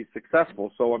sure to be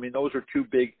successful. So, I mean, those are two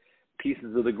big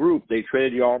pieces of the group. They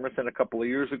traded Yarmouthson a couple of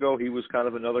years ago. He was kind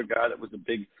of another guy that was a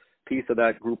big piece of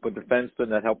that group of defensemen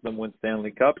that helped them win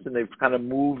Stanley Cups. And they've kind of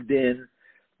moved in,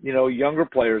 younger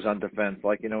players on defense,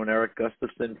 like, an Eric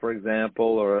Gustafson, for example,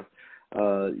 or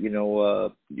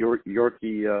Yuri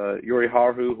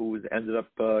Haru, who ended up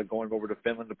going over to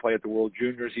Finland to play at the World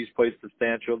Juniors. He's played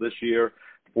substantial this year.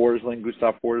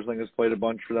 Gustav Forsling has played a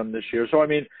bunch for them this year. So, I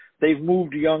mean, they've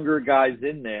moved younger guys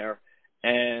in there,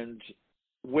 and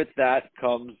with that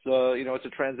comes, it's a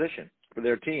transition for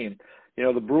their team.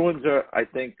 The Bruins are, I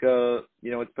think,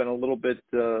 it's been a little bit,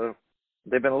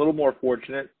 they've been a little more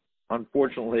fortunate.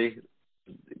 Unfortunately,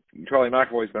 Charlie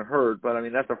McAvoy's been hurt, but I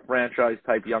mean, that's a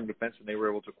franchise-type young defenseman they were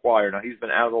able to acquire. Now, he's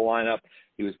been out of the lineup.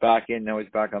 He was back in. Now he's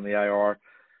back on the IR.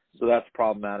 So that's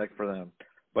problematic for them.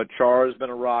 But Char has been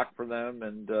a rock for them,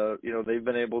 and, they've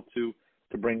been able to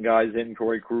bring guys in.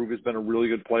 Corey Krug has been a really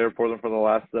good player for them for the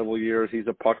last several years. He's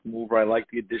a puck mover. I like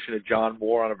the addition of John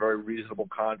Moore on a very reasonable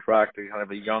contract, kind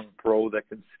of a young pro that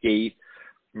can skate.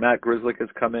 Matt Grzelcyk has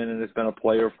come in and has been a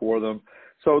player for them.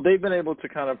 So they've been able to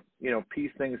kind of,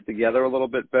 piece things together a little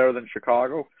bit better than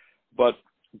Chicago. But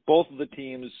both of the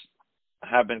teams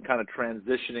have been kind of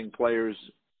transitioning players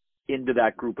into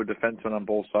that group of defensemen on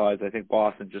both sides. I think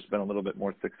Boston's just been a little bit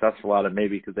more successful at it,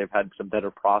 maybe because they've had some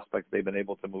better prospects they've been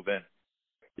able to move in.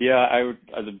 Yeah,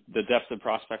 the depth of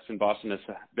prospects in Boston has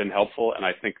been helpful, and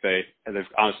I think they've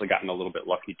honestly gotten a little bit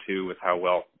lucky too with how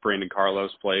well Brandon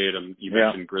Carlos played, and you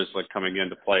mentioned Grzelcyk coming in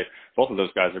to play. Both of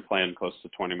those guys are playing close to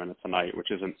 20 minutes a night,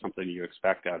 which isn't something you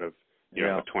expect out of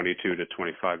a 22 to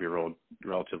 25-year-old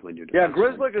relatively new defenseman. Yeah,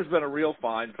 Grzelcyk has been a real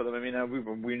find for them. I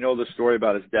mean, we know the story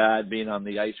about his dad being on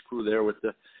the ice crew there with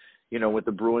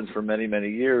the Bruins for many,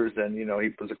 many years, and he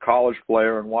was a college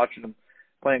player, and watching him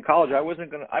play in college, I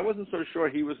wasn't so sure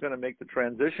he was going to make the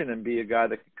transition and be a guy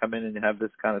that could come in and have this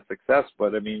kind of success.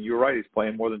 But I mean, you're right; he's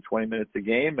playing more than 20 minutes a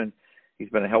game, and he's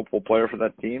been a helpful player for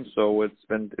that team. So it's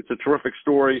a terrific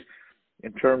story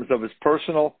in terms of his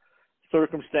personal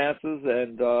circumstances,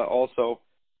 and also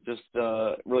just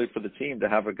really for the team to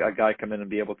have a guy come in and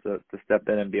be able to step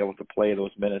in and be able to play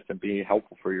those minutes and be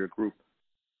helpful for your group.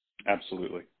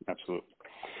 Absolutely.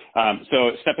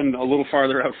 So stepping a little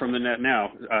farther out from the net now,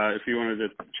 if you wanted to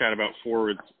chat about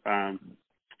forwards,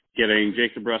 getting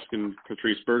Jake DeBrusk and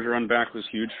Patrice Bergeron back was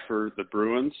huge for the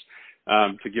Bruins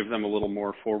to give them a little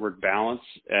more forward balance.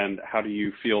 And how do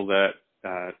you feel that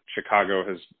Chicago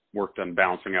has worked on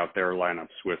balancing out their lineups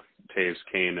with Taves,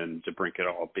 Kane, and DeBrincat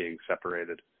all being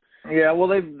separated? Yeah, well,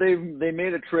 they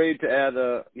made a trade to add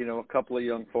a couple of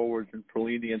young forwards in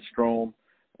Perlini and Strome.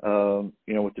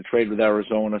 With the trade with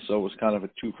Arizona, so it was kind of a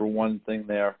 2-for-1 thing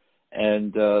there.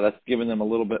 And that's given them a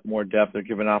little bit more depth. They're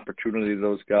giving opportunity to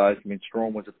those guys. I mean,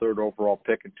 Strome was a third overall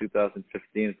pick in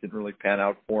 2015. It didn't really pan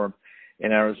out for him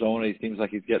in Arizona. He seems like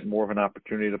he's getting more of an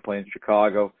opportunity to play in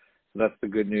Chicago. So that's the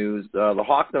good news. The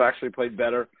Hawks have actually played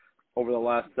better over the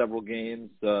last several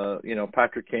games.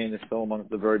 Patrick Kane is still among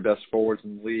the very best forwards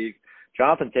in the league.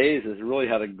 Jonathan Toews has really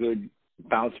had a good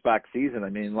bounce-back season. I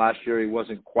mean, last year he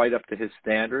wasn't quite up to his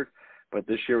standard, but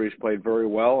this year he's played very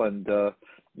well, and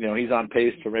he's on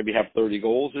pace to maybe have 30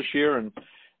 goals this year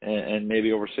and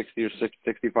maybe over 60 or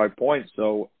 65 points.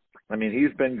 So, I mean,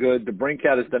 he's been good.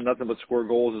 DeBrincat has done nothing but score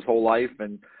goals his whole life,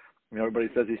 and everybody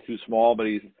says he's too small, but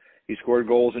he scored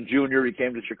goals in junior. He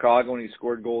came to Chicago and he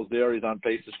scored goals there. He's on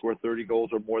pace to score 30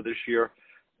 goals or more this year.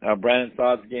 Brandon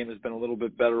Saad's game has been a little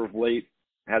bit better of late.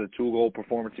 Had a 2-goal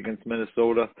performance against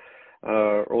Minnesota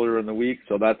earlier in the week,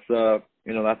 so that's a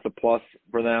plus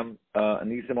for them.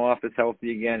 Anisimov is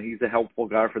healthy again. He's a helpful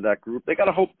guy for that group. They got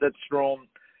to hope that Strome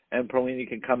and Perlini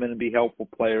can come in and be helpful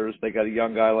players. They got a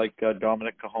young guy like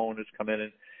Dominic Cajon who's come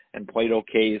in and played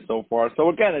okay so far. So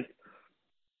again,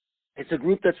 it's a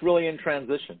group that's really in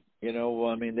transition.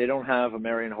 I mean, they don't have a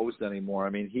Marian Hossa anymore. I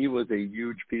mean, he was a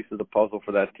huge piece of the puzzle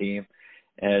for that team,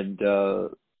 and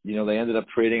they ended up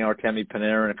trading Artemi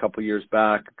Panarin a couple years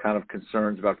back, kind of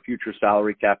concerns about future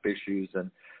salary cap issues. And,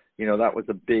 that was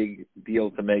a big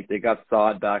deal to make. They got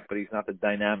Saad back, but he's not the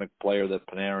dynamic player that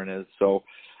Panarin is. So,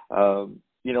 for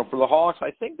the Hawks,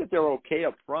 I think that they're okay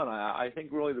up front. I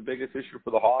think really the biggest issue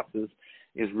for the Hawks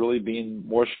is really being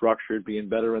more structured, being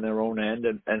better in their own end,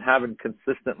 and having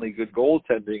consistently good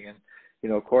goaltending.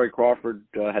 And, Corey Crawford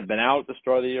had been out at the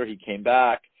start of the year. He came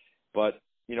back, but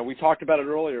we talked about it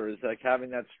earlier, is like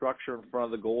having that structure in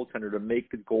front of the goaltender to make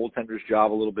the goaltender's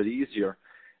job a little bit easier.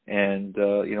 And,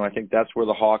 I think that's where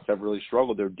the Hawks have really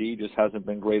struggled. Their D just hasn't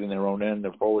been great in their own end.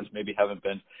 Their forwards maybe haven't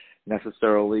been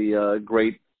necessarily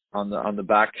great on the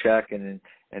back check and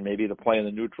maybe the play in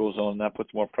the neutral zone. That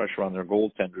puts more pressure on their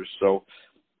goaltenders. So,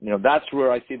 that's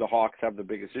where I see the Hawks have the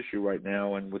biggest issue right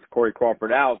now. And with Corey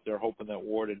Crawford out, they're hoping that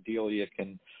Ward and Delia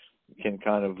can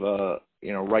kind of,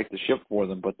 right the ship for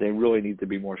them, but they really need to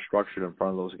be more structured in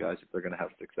front of those guys if they're going to have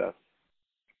success.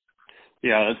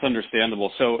 Yeah, that's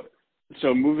understandable. So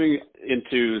So moving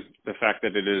into the fact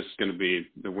that it is going to be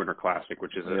the Winter Classic,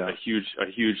 which is a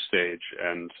huge stage,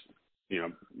 and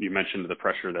you mentioned the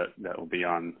pressure that will be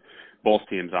on both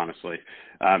teams. Honestly,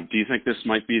 do you think this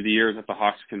might be the year that the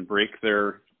Hawks can break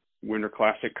their Winter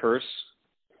Classic curse?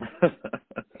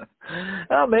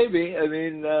 Well, maybe. I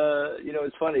mean,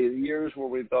 it's funny. The years where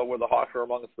we thought the Hawks were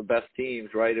amongst the best teams,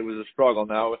 right? It was a struggle.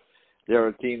 Now they're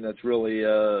a team that's really,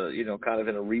 kind of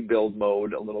in a rebuild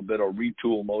mode a little bit, or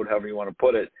retool mode, however you want to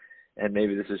put it. And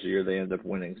maybe this is the year they end up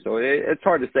winning. So it's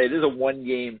hard to say. It is a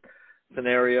one-game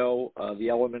scenario. The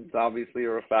elements obviously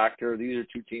are a factor. These are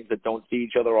two teams that don't see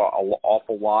each other an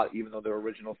awful lot, even though they're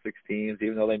original six teams,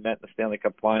 even though they met in the Stanley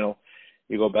Cup final.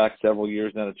 You go back several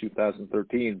years now to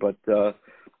 2013, but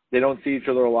they don't see each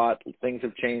other a lot. Things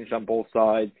have changed on both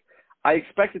sides. I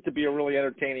expect it to be a really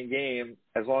entertaining game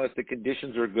as long as the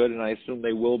conditions are good, and I assume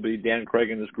they will be. Dan Craig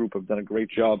and his group have done a great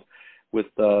job with,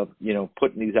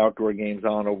 putting these outdoor games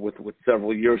on with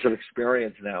several years of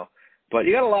experience now. But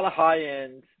you got a lot of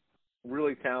high-end,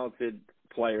 really talented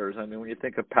players. I mean, when you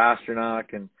think of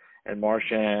Pasternak and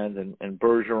Marchand and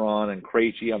Bergeron and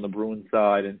Krejci on the Bruins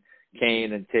side, and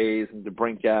Kane and Taves and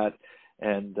DeBrincat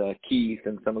and Keith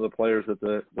and some of the players that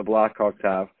the Blackhawks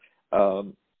have,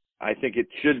 I think it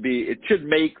should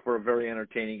make for a very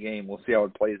entertaining game. We'll see how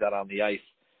it plays out on the ice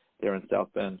there in South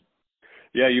Bend.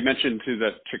 Yeah, you mentioned too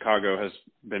that Chicago has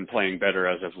been playing better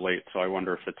as of late, so I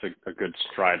wonder if it's a good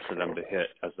stride for them to hit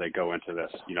as they go into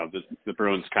this. The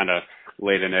Bruins kind of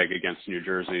laid an egg against New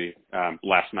Jersey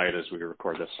last night as we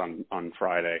record this on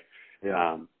Friday.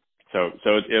 Yeah. So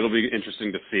it'll be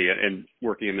interesting to see. And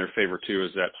working in their favor too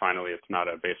is that finally it's not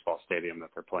a baseball stadium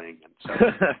that they're playing in. So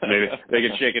maybe they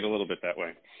can shake it a little bit that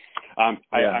way.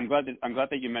 I'm glad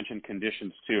that you mentioned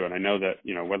conditions too, and I know that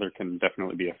weather can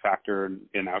definitely be a factor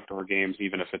in outdoor games,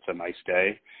 even if it's a nice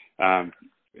day.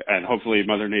 And hopefully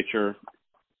Mother Nature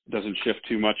doesn't shift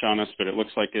too much on us, but it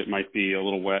looks like it might be a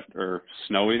little wet or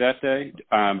snowy that day.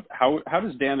 How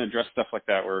does Dan address stuff like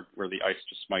that, where the ice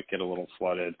just might get a little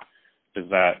flooded? Does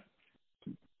that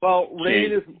Well,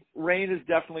 rain is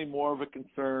definitely more of a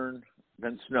concern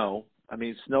than snow. I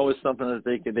mean, snow is something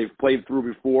that they've played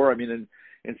through before. I mean,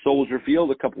 in Soldier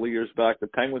Field a couple of years back, the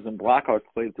Penguins and Blackhawks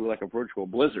played through like a virtual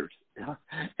blizzard. Yeah.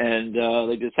 And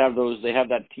they just have they have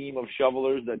that team of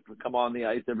shovelers that come on the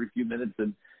ice every few minutes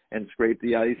and scrape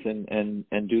the ice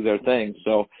and do their thing.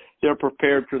 So they're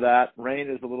prepared for that.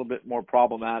 Rain is a little bit more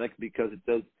problematic because it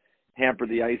does hamper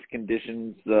the ice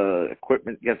conditions. The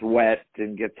equipment gets wet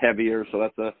and gets heavier, so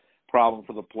that's a problem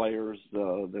for the players.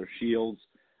 Their shields,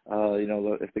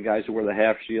 if the guys who wear the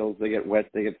half shields, they get wet,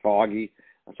 they get foggy,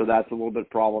 so that's a little bit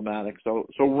problematic. So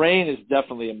rain is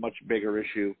definitely a much bigger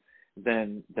issue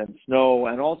than snow,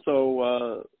 and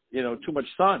also too much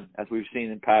sun, as we've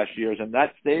seen in past years. And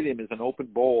that stadium is an open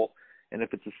bowl, and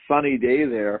if it's a sunny day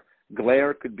there,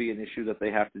 glare could be an issue that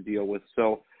they have to deal with.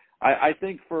 So I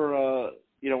think for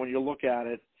when you look at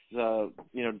it,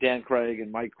 Dan Craig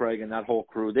and Mike Craig and that whole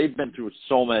crew, they've been through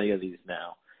so many of these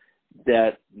now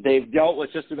that they've dealt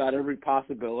with just about every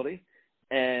possibility,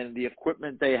 and the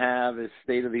equipment they have is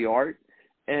state of the art,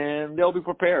 and they'll be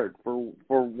prepared for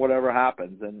whatever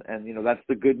happens. And that's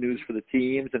the good news for the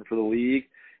teams and for the league,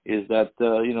 is that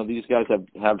these guys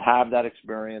have that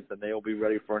experience, and they'll be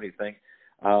ready for anything.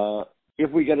 If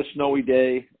we get a snowy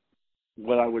day,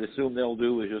 what I would assume they'll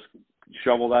do is just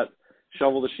shovel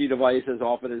the sheet of ice as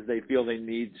often as they feel they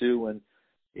need to, and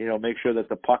make sure that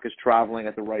the puck is traveling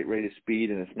at the right rate of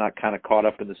speed and it's not kind of caught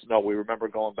up in the snow. We remember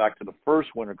going back to the first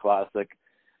Winter Classic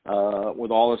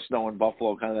with all the snow in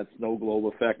Buffalo, kind of that snow globe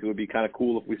effect. It would be kind of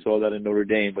cool if we saw that in Notre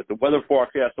Dame. But the weather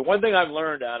forecast, the one thing I've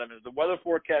learned, Adam, is the weather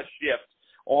forecast shifts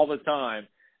all the time.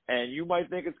 And you might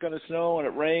think it's going to snow and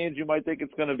it rains. You might think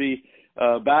it's going to be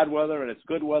bad weather and it's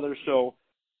good weather. So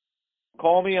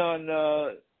call me on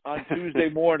Tuesday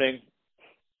morning,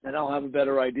 and I'll have a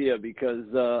better idea, because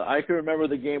I can remember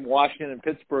the game Washington and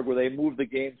Pittsburgh where they moved the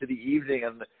game to the evening,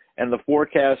 and the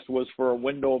forecast was for a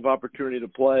window of opportunity to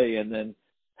play, and then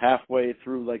halfway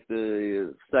through like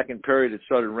the second period it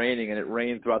started raining, and it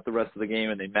rained throughout the rest of the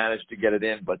game, and they managed to get it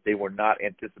in, but they were not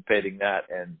anticipating that.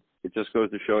 And it just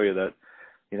goes to show you that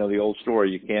the old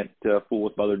story, you can't fool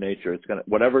with Mother Nature.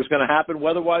 Whatever's going to happen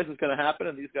weather-wise is going to happen,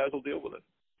 and these guys will deal with it.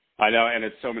 I know, and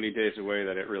it's so many days away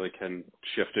that it really can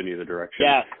shift in either direction.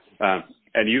 Yeah.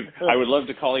 I would love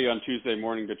to call you on Tuesday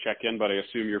morning to check in, but I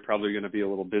assume you're probably going to be a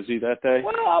little busy that day.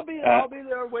 Well, I'll be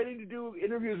there waiting to do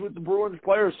interviews with the Bruins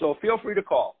players, so feel free to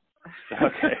call.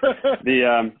 Okay.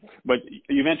 But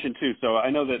you mentioned too, so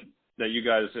I know that that you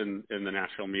guys in the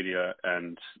national media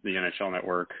and the NHL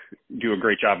Network do a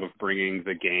great job of bringing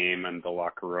the game and the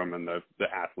locker room and the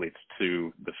athletes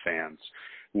to the fans.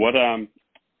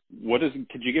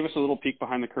 Could you give us a little peek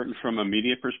behind the curtain from a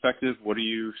media perspective? What do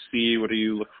you see? What do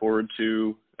you look forward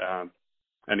to?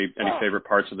 Any favorite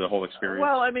parts of the whole experience?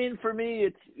 Well, I mean, for me,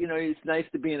 it's nice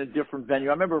to be in a different venue.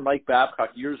 I remember Mike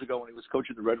Babcock years ago when he was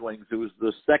coaching the Red Wings. It was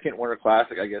the second Winter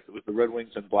Classic, I guess. It was the Red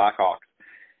Wings and Blackhawks.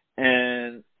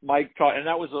 And Mike taught, and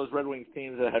that was those Red Wings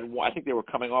teams that had, I think they were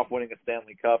coming off winning a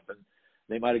Stanley Cup, and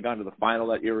they might have gone to the final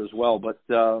that year as well. But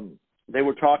they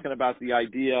were talking about the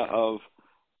idea of,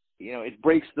 it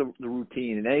breaks the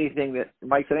routine. And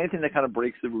Mike said, anything that kind of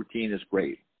breaks the routine is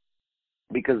great.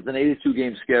 Because it's an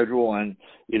 82-game schedule, and,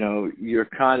 you're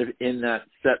kind of in that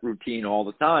set routine all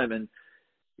the time. And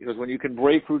because when you can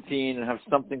break routine and have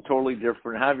something totally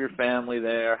different, have your family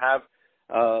there, have,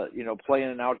 play in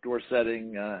an outdoor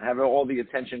setting, have all the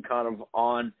attention kind of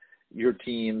on your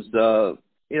teams, he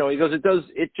goes,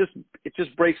 it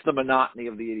just breaks the monotony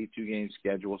of the 82-game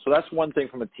schedule. So that's one thing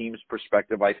from a team's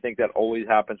perspective. I think that always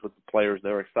happens with the players.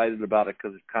 They're excited about it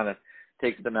because it kind of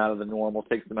takes them out of the normal,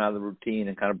 takes them out of the routine,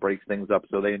 and kind of breaks things up.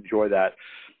 So they enjoy that.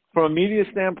 From a media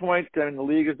standpoint, I mean, the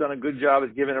league has done a good job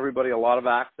of giving everybody a lot of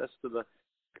access to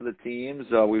the teams.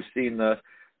 We've seen the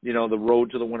Road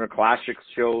to the Winter Classic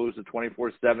shows, the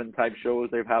 24/7 type shows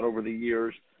they've had over the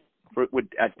years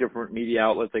at different media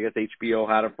outlets. I guess HBO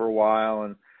had it for a while,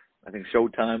 and I think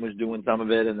Showtime was doing some of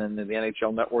it, and then the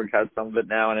NHL Network has some of it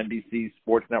now, and NBC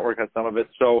Sports Network has some of it.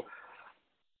 So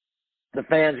the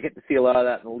fans get to see a lot of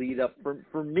that in the lead up.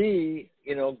 For me,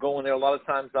 going there, a lot of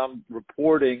times I'm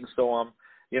reporting, so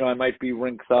I might be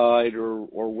rinkside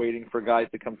or waiting for guys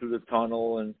to come through the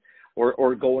tunnel and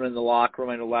or going in the locker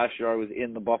room. I know last year I was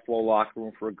in the Buffalo locker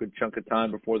room for a good chunk of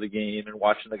time before the game and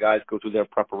watching the guys go through their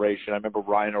preparation. I remember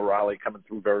Ryan O'Reilly coming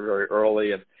through very, very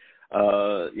early, and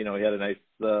he had a nice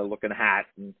looking hat,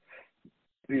 and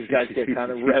these guys get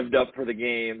kind of revved up for the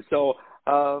game. So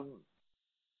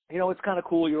it's kind of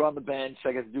cool. You're on the bench.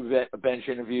 I get to do a bench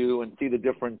interview and see the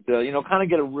different, kind of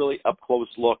get a really up-close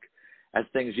look at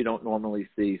things you don't normally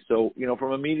see. So,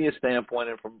 from a media standpoint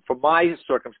and from my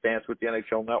circumstance with the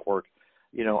NHL Network,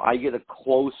 I get a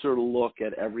closer look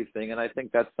at everything. And I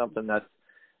think that's something that's,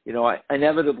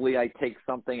 inevitably I take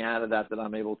something out of that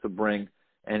I'm able to bring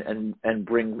and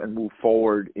bring and move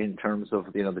forward in terms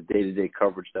of, the day-to-day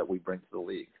coverage that we bring to the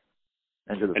league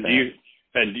and to the fans.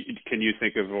 And can you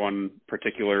think of one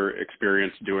particular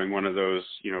experience doing one of those,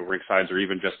 ringsides or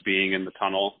even just being in the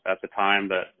tunnel at the time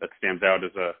that stands out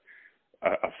as a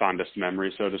fondest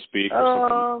memory, so to speak?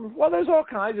 Well, there's all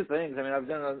kinds of things. I mean, I've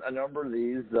done a number of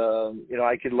these.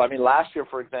 Last year,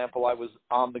 for example, I was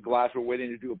on the glass. We're waiting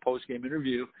to do a post-game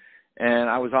interview, and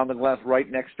I was on the glass right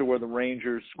next to where the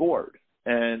Rangers scored.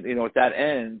 And, at that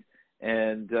end,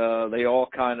 and they all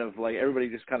kind of, everybody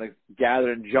just kind of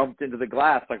gathered and jumped into the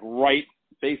glass,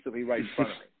 basically right in front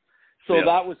of me. So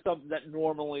that was something that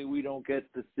normally we don't get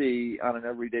to see on an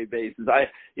everyday basis.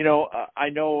 I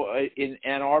know in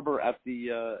Ann Arbor at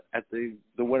the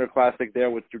Winter Classic there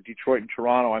with Detroit and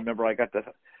Toronto, I remember I got to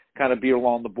kind of be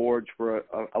along the boards for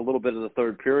a little bit of the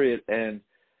third period, and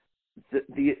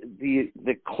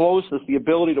the closeness, the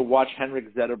ability to watch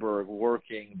Henrik Zetterberg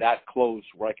working that close,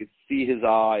 where I could see his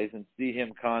eyes and see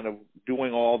him kind of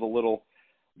doing all the little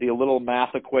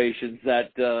math equations that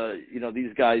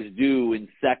these guys do in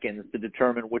seconds to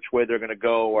determine which way they're going to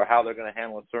go or how they're going to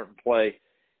handle a certain play.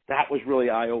 That was really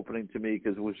eye-opening to me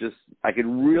because it was just I could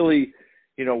really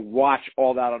watch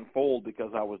all that unfold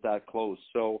because I was that close.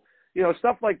 So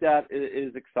stuff like that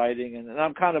is exciting, and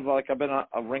I'm kind of I've been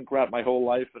a rink rat my whole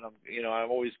life, and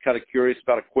I'm always kind of curious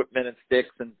about equipment and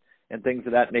sticks and things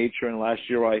of that nature. And last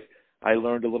year I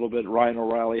learned a little bit. Ryan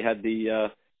O'Reilly had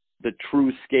the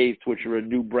True Skates, which are a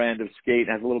new brand of skate, and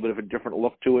has a little bit of a different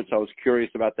look to it. So I was curious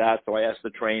about that. So I asked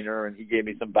the trainer, and he gave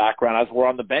me some background. We're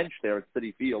on the bench there at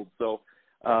Citi Field. So,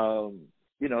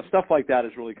 stuff like that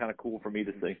is really kind of cool for me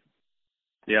to see.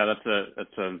 Yeah,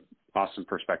 that's an awesome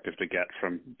perspective to get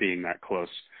from being that close.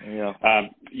 Yeah.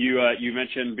 You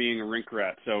mentioned being a rink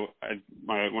rat. So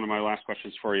one of my last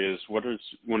questions for you is, what is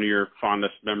one of your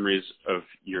fondest memories of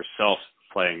yourself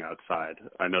playing outside?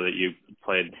 I know that you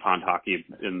played pond hockey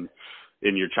in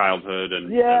your childhood,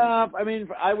 and I mean,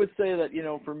 I would say that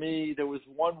for me, there was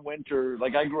one winter.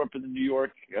 I grew up in the New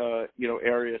York,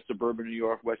 area, suburban New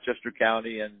York, Westchester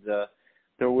County, and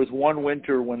there was one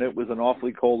winter when it was an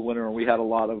awfully cold winter, and we had a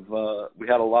lot of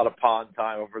pond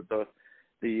time over at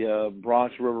the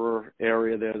Bronx River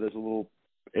area. There's a little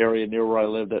area near where I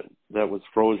lived that was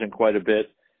frozen quite a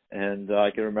bit, and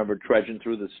I can remember trudging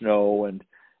through the snow and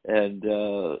and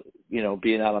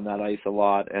being out on that ice a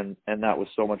lot, and that was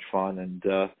so much fun. And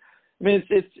I mean,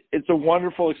 it's a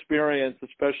wonderful experience,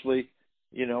 especially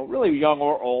really young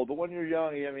or old. But when you're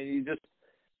young, I mean,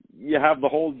 you have the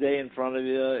whole day in front of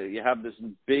you. You have this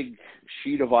big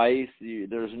sheet of ice.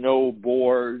 There's no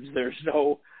boards. There's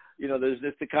no, there's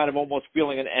just a kind of almost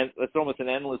feeling, it's almost an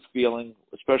endless feeling,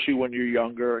 especially when you're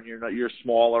younger and you're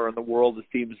smaller, and the world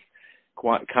seems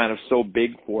kind of so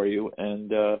big for you.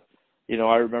 And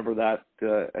I remember that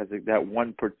that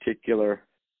one particular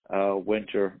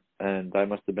winter, and I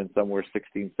must have been somewhere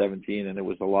 16, 17, and it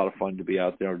was a lot of fun to be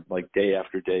out there like day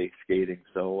after day skating.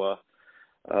 So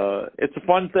it's a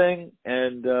fun thing,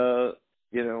 and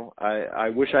I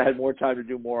wish I had more time to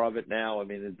do more of it now. I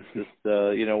mean, it's just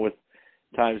with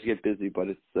times get busy, but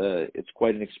it's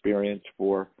quite an experience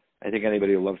for, I think,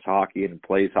 anybody who loves hockey and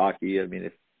plays hockey. I mean,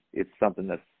 it's something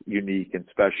that's unique and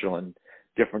special and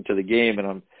different to the game,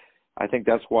 and I think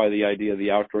that's why the idea of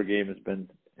the outdoor game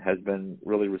has been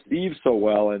really received so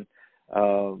well, and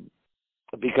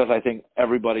because I think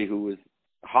everybody who is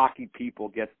hockey people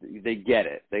get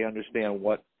it. They understand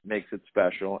what makes it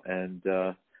special, and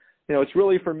it's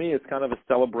really, for me, it's kind of a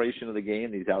celebration of the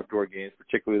game. These outdoor games,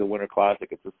 particularly the Winter Classic,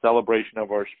 it's a celebration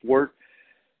of our sport,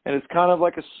 and it's kind of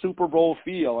like a Super Bowl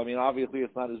feel. I mean, obviously,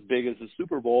 it's not as big as the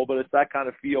Super Bowl, but it's that kind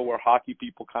of feel where hockey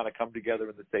people kind of come together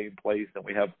in the same place, and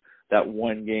we have that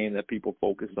one game that people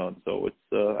focus on. So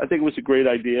it's I think it was a great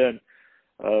idea,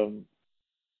 and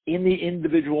in the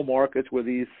individual markets where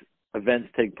these events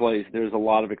take place, there's a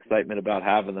lot of excitement about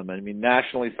having them. I mean,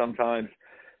 nationally, sometimes,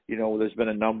 there's been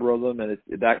a number of them, and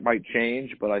that might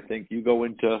change, but I think you go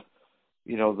into,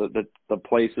 the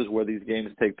places where these games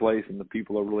take place, and the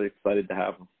people are really excited to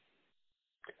have them.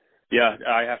 Yeah,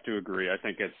 I have to agree. I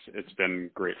think it's been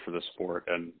great for the sport,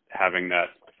 and having that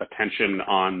attention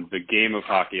on the game of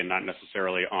hockey and not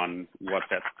necessarily on what's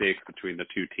at stake between the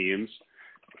two teams,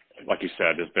 like you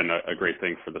said, has been a great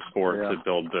thing for the sport to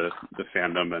build the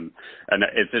fandom, and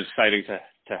it's exciting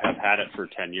to have had it for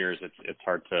 10 years. It's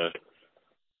hard to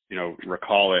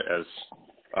recall it as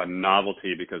a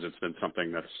novelty, because it's been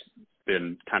something that's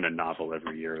been kind of novel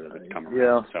every year that it's come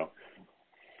around. So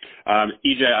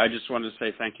EJ, I just wanted to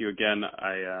say thank you again.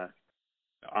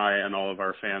 I and all of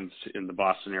our fans in the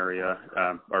Boston area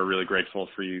are really grateful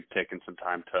for you taking some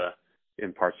time to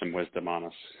impart some wisdom on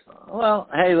us. Well,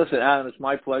 hey, listen, Adam, it's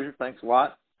my pleasure. Thanks a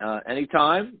lot.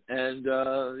 Anytime. And,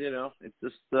 it's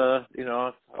just,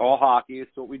 all hockey.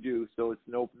 It's what we do. So it's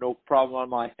no problem on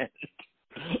my end.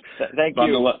 Thank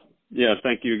you. Up. Yeah,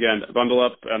 thank you again. Bundle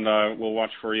up, and we'll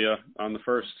watch for you on the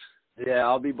 1st. Yeah,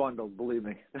 I'll be bundled, believe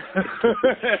me.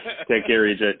 Take care,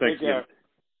 EJ. Thanks again.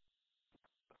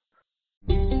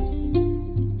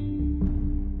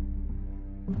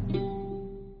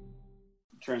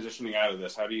 Transitioning out of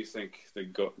this, how do you think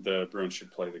the Bruins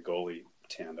should play the goalie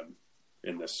tandem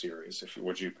in this series?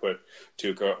 Would you put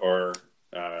Tuukka or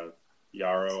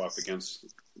Yarrow up against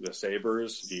the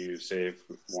Sabres? Do you save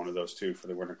one of those two for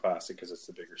the Winter Classic because it's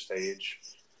the bigger stage?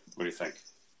 What do you think?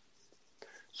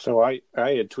 So I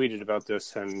had tweeted about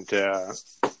this, and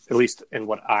at least in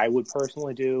what I would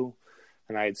personally do,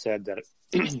 and I had said that,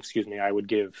 excuse me, I would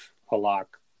give Halak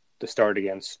the start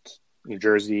against New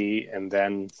Jersey and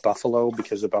then Buffalo,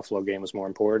 because the Buffalo game was more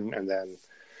important, and then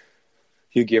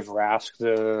you give Rask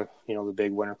the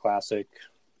big Winter Classic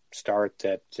start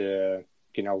that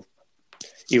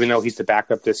even though he's the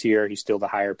backup this year, he's still the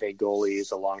higher paid goalie.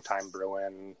 He's a longtime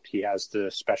Bruin. He has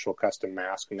the special custom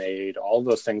mask made. All of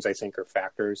those things I think are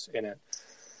factors in it,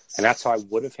 and that's how I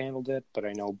would have handled it. But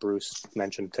I know Bruce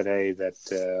mentioned today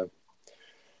that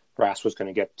Rask was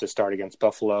going to get to start against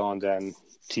Buffalo, and then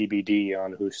TBD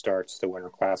on who starts the Winter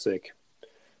Classic.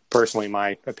 Personally,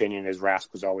 my opinion is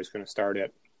Rask was always going to start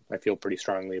it. I feel pretty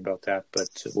strongly about that, but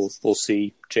we'll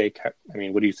see. Jake, I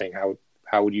mean, what do you think?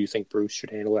 How would you think Bruce should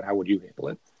handle it? How would you handle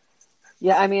it?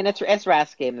 Yeah, I mean, it's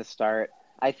Rask's game to start.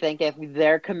 I think if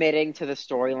they're committing to the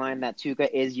storyline that Tuukka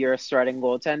is your starting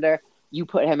goaltender, you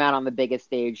put him out on the biggest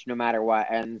stage no matter what,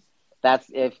 and that's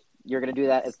if you're going to do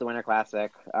that, it's the Winter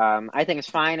Classic. I think it's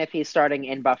fine if he's starting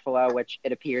in Buffalo, which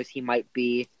it appears he might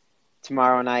be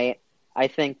tomorrow night. I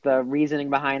think the reasoning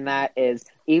behind that is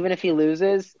even if he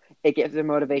loses, it gives him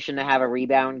motivation to have a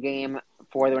rebound game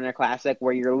for the Winter Classic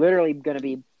where you're literally going to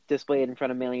be displayed in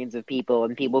front of millions of people,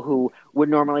 and people who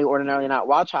would ordinarily not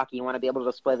watch hockey want to be able to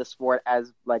display the sport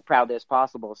as proudly as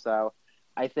possible. So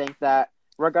I think that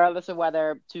regardless of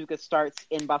whether Tuukka starts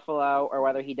in Buffalo or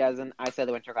whether he doesn't, I say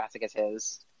the Winter Classic is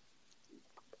his.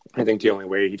 I think the only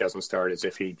way he doesn't start is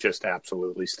if he just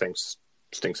absolutely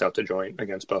stinks out the joint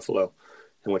against Buffalo,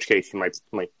 in which case he might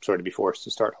sort of be forced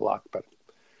to start Halak. But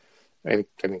I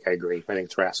think I agree. I think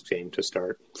it's Rask's game to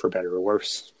start, for better or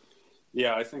worse.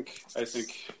 Yeah, I think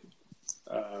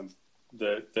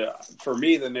the for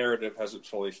me the narrative hasn't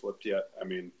fully flipped yet. I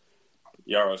mean,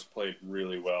 Yaro's played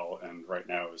really well, and right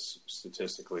now is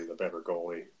statistically the better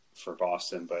goalie for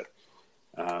Boston. But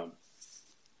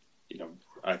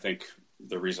I think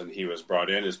the reason he was brought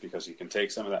in is because he can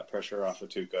take some of that pressure off of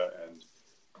Tuukka, and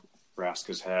Rask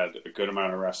has had a good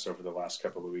amount of rest over the last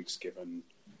couple of weeks, given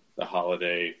the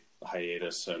holiday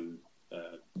hiatus and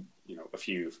a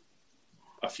few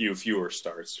fewer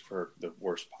starts, for the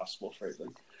worst possible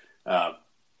phrasing,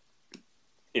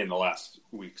 in the last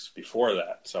weeks before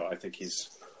that. So I think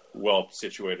he's well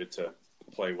situated to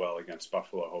play well against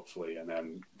Buffalo, hopefully, and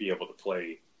then be able to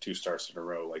play 2 starts in a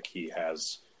row like he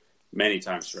has many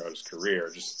times throughout his career,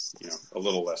 just a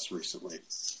little less recently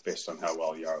based on how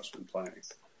well Yaro's been playing.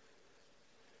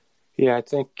 Yeah, I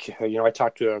think, I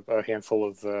talked to a handful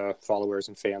of followers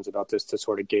and fans about this to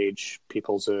sort of gauge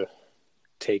people's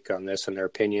take on this and their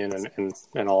opinion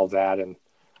and all of that. And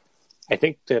I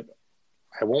think that,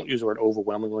 I won't use the word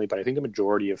overwhelmingly, but I think the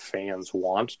majority of fans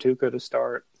want Tuukka to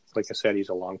start. Like I said, he's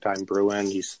a longtime Bruin.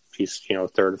 He's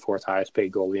 3rd or 4th highest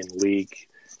paid goalie in the league.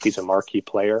 He's a marquee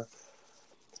player.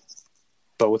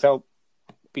 But without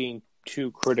being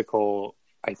too critical,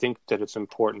 I think that it's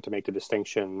important to make the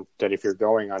distinction that if you're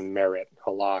going on merit,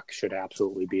 Hradek should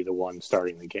absolutely be the one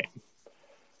starting the game.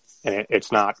 And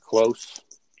it's not close.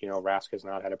 Rask has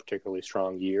not had a particularly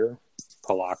strong year.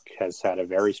 Hradek has had a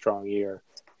very strong year.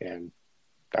 And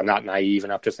I'm not naive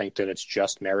enough to think that it's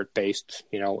just merit-based,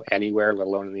 anywhere, let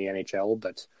alone in the NHL.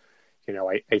 But,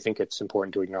 I think it's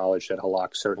important to acknowledge that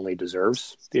Hradek certainly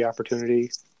deserves the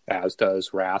opportunity, as does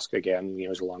Rask. Again,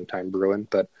 he's a longtime Bruin.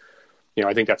 But,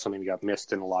 I think that's something that got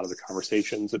missed in a lot of the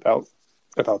conversations about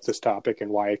this topic, and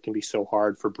why it can be so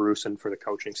hard for Bruce and for the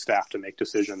coaching staff to make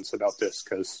decisions about this,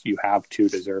 because you have 2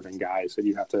 deserving guys that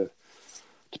you have to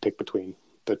pick between.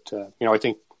 But, I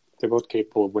think they're both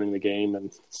capable of winning the game,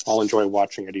 and I'll enjoy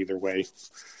watching it either way.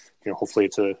 Hopefully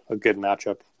it's a good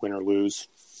matchup, win or lose,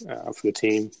 for the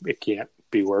team. It can't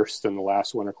be worse than the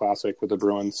last Winter Classic with the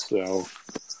Bruins. So,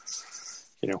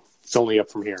 it's only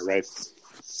up from here, right?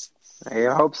 I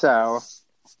hope so.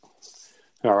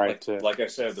 All right. Like I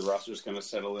said, the roster's going to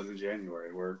settle in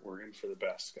January. We're in for the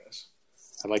best, guys.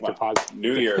 I like the positive.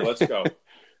 New year, let's go.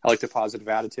 I like the positive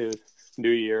attitude. New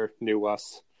year, new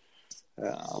us.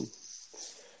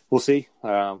 We'll see.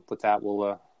 With that,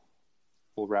 we'll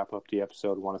wrap up the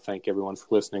episode. I want to thank everyone for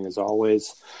listening, as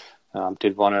always.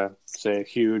 Did want to say a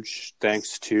huge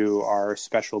thanks to our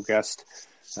special guest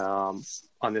on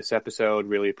this episode.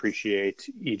 Really appreciate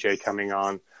EJ coming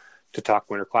on to talk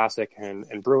Winter Classic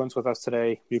and Bruins with us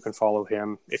today. You can follow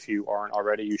him if you aren't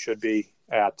already. You should be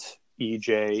at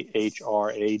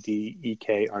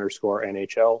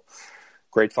EJHRADEK_NHL.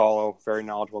 Great follow. Very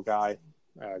knowledgeable guy.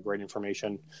 Great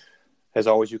information. As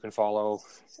always, you can follow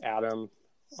Adam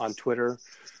on Twitter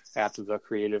at The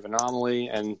Creative Anomaly,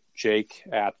 and Jake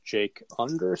at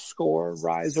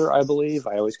Jake_Riser, I believe.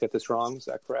 I always get this wrong. Is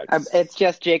that correct? It's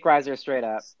just Jake Riser straight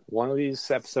up. One of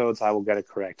these episodes, I will get it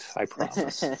correct. I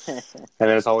promise. And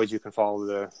then, as always, you can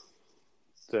follow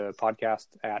the podcast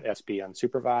at SB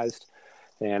Unsupervised,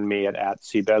 and me at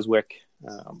C. Beswick.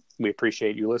 We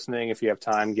appreciate you listening. If you have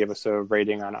time, give us a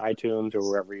rating on iTunes or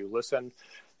wherever you listen.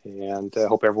 And I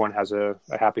hope everyone has a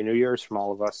happy New Year's from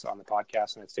all of us on the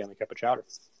podcast and at Stanley Cup of Chowder.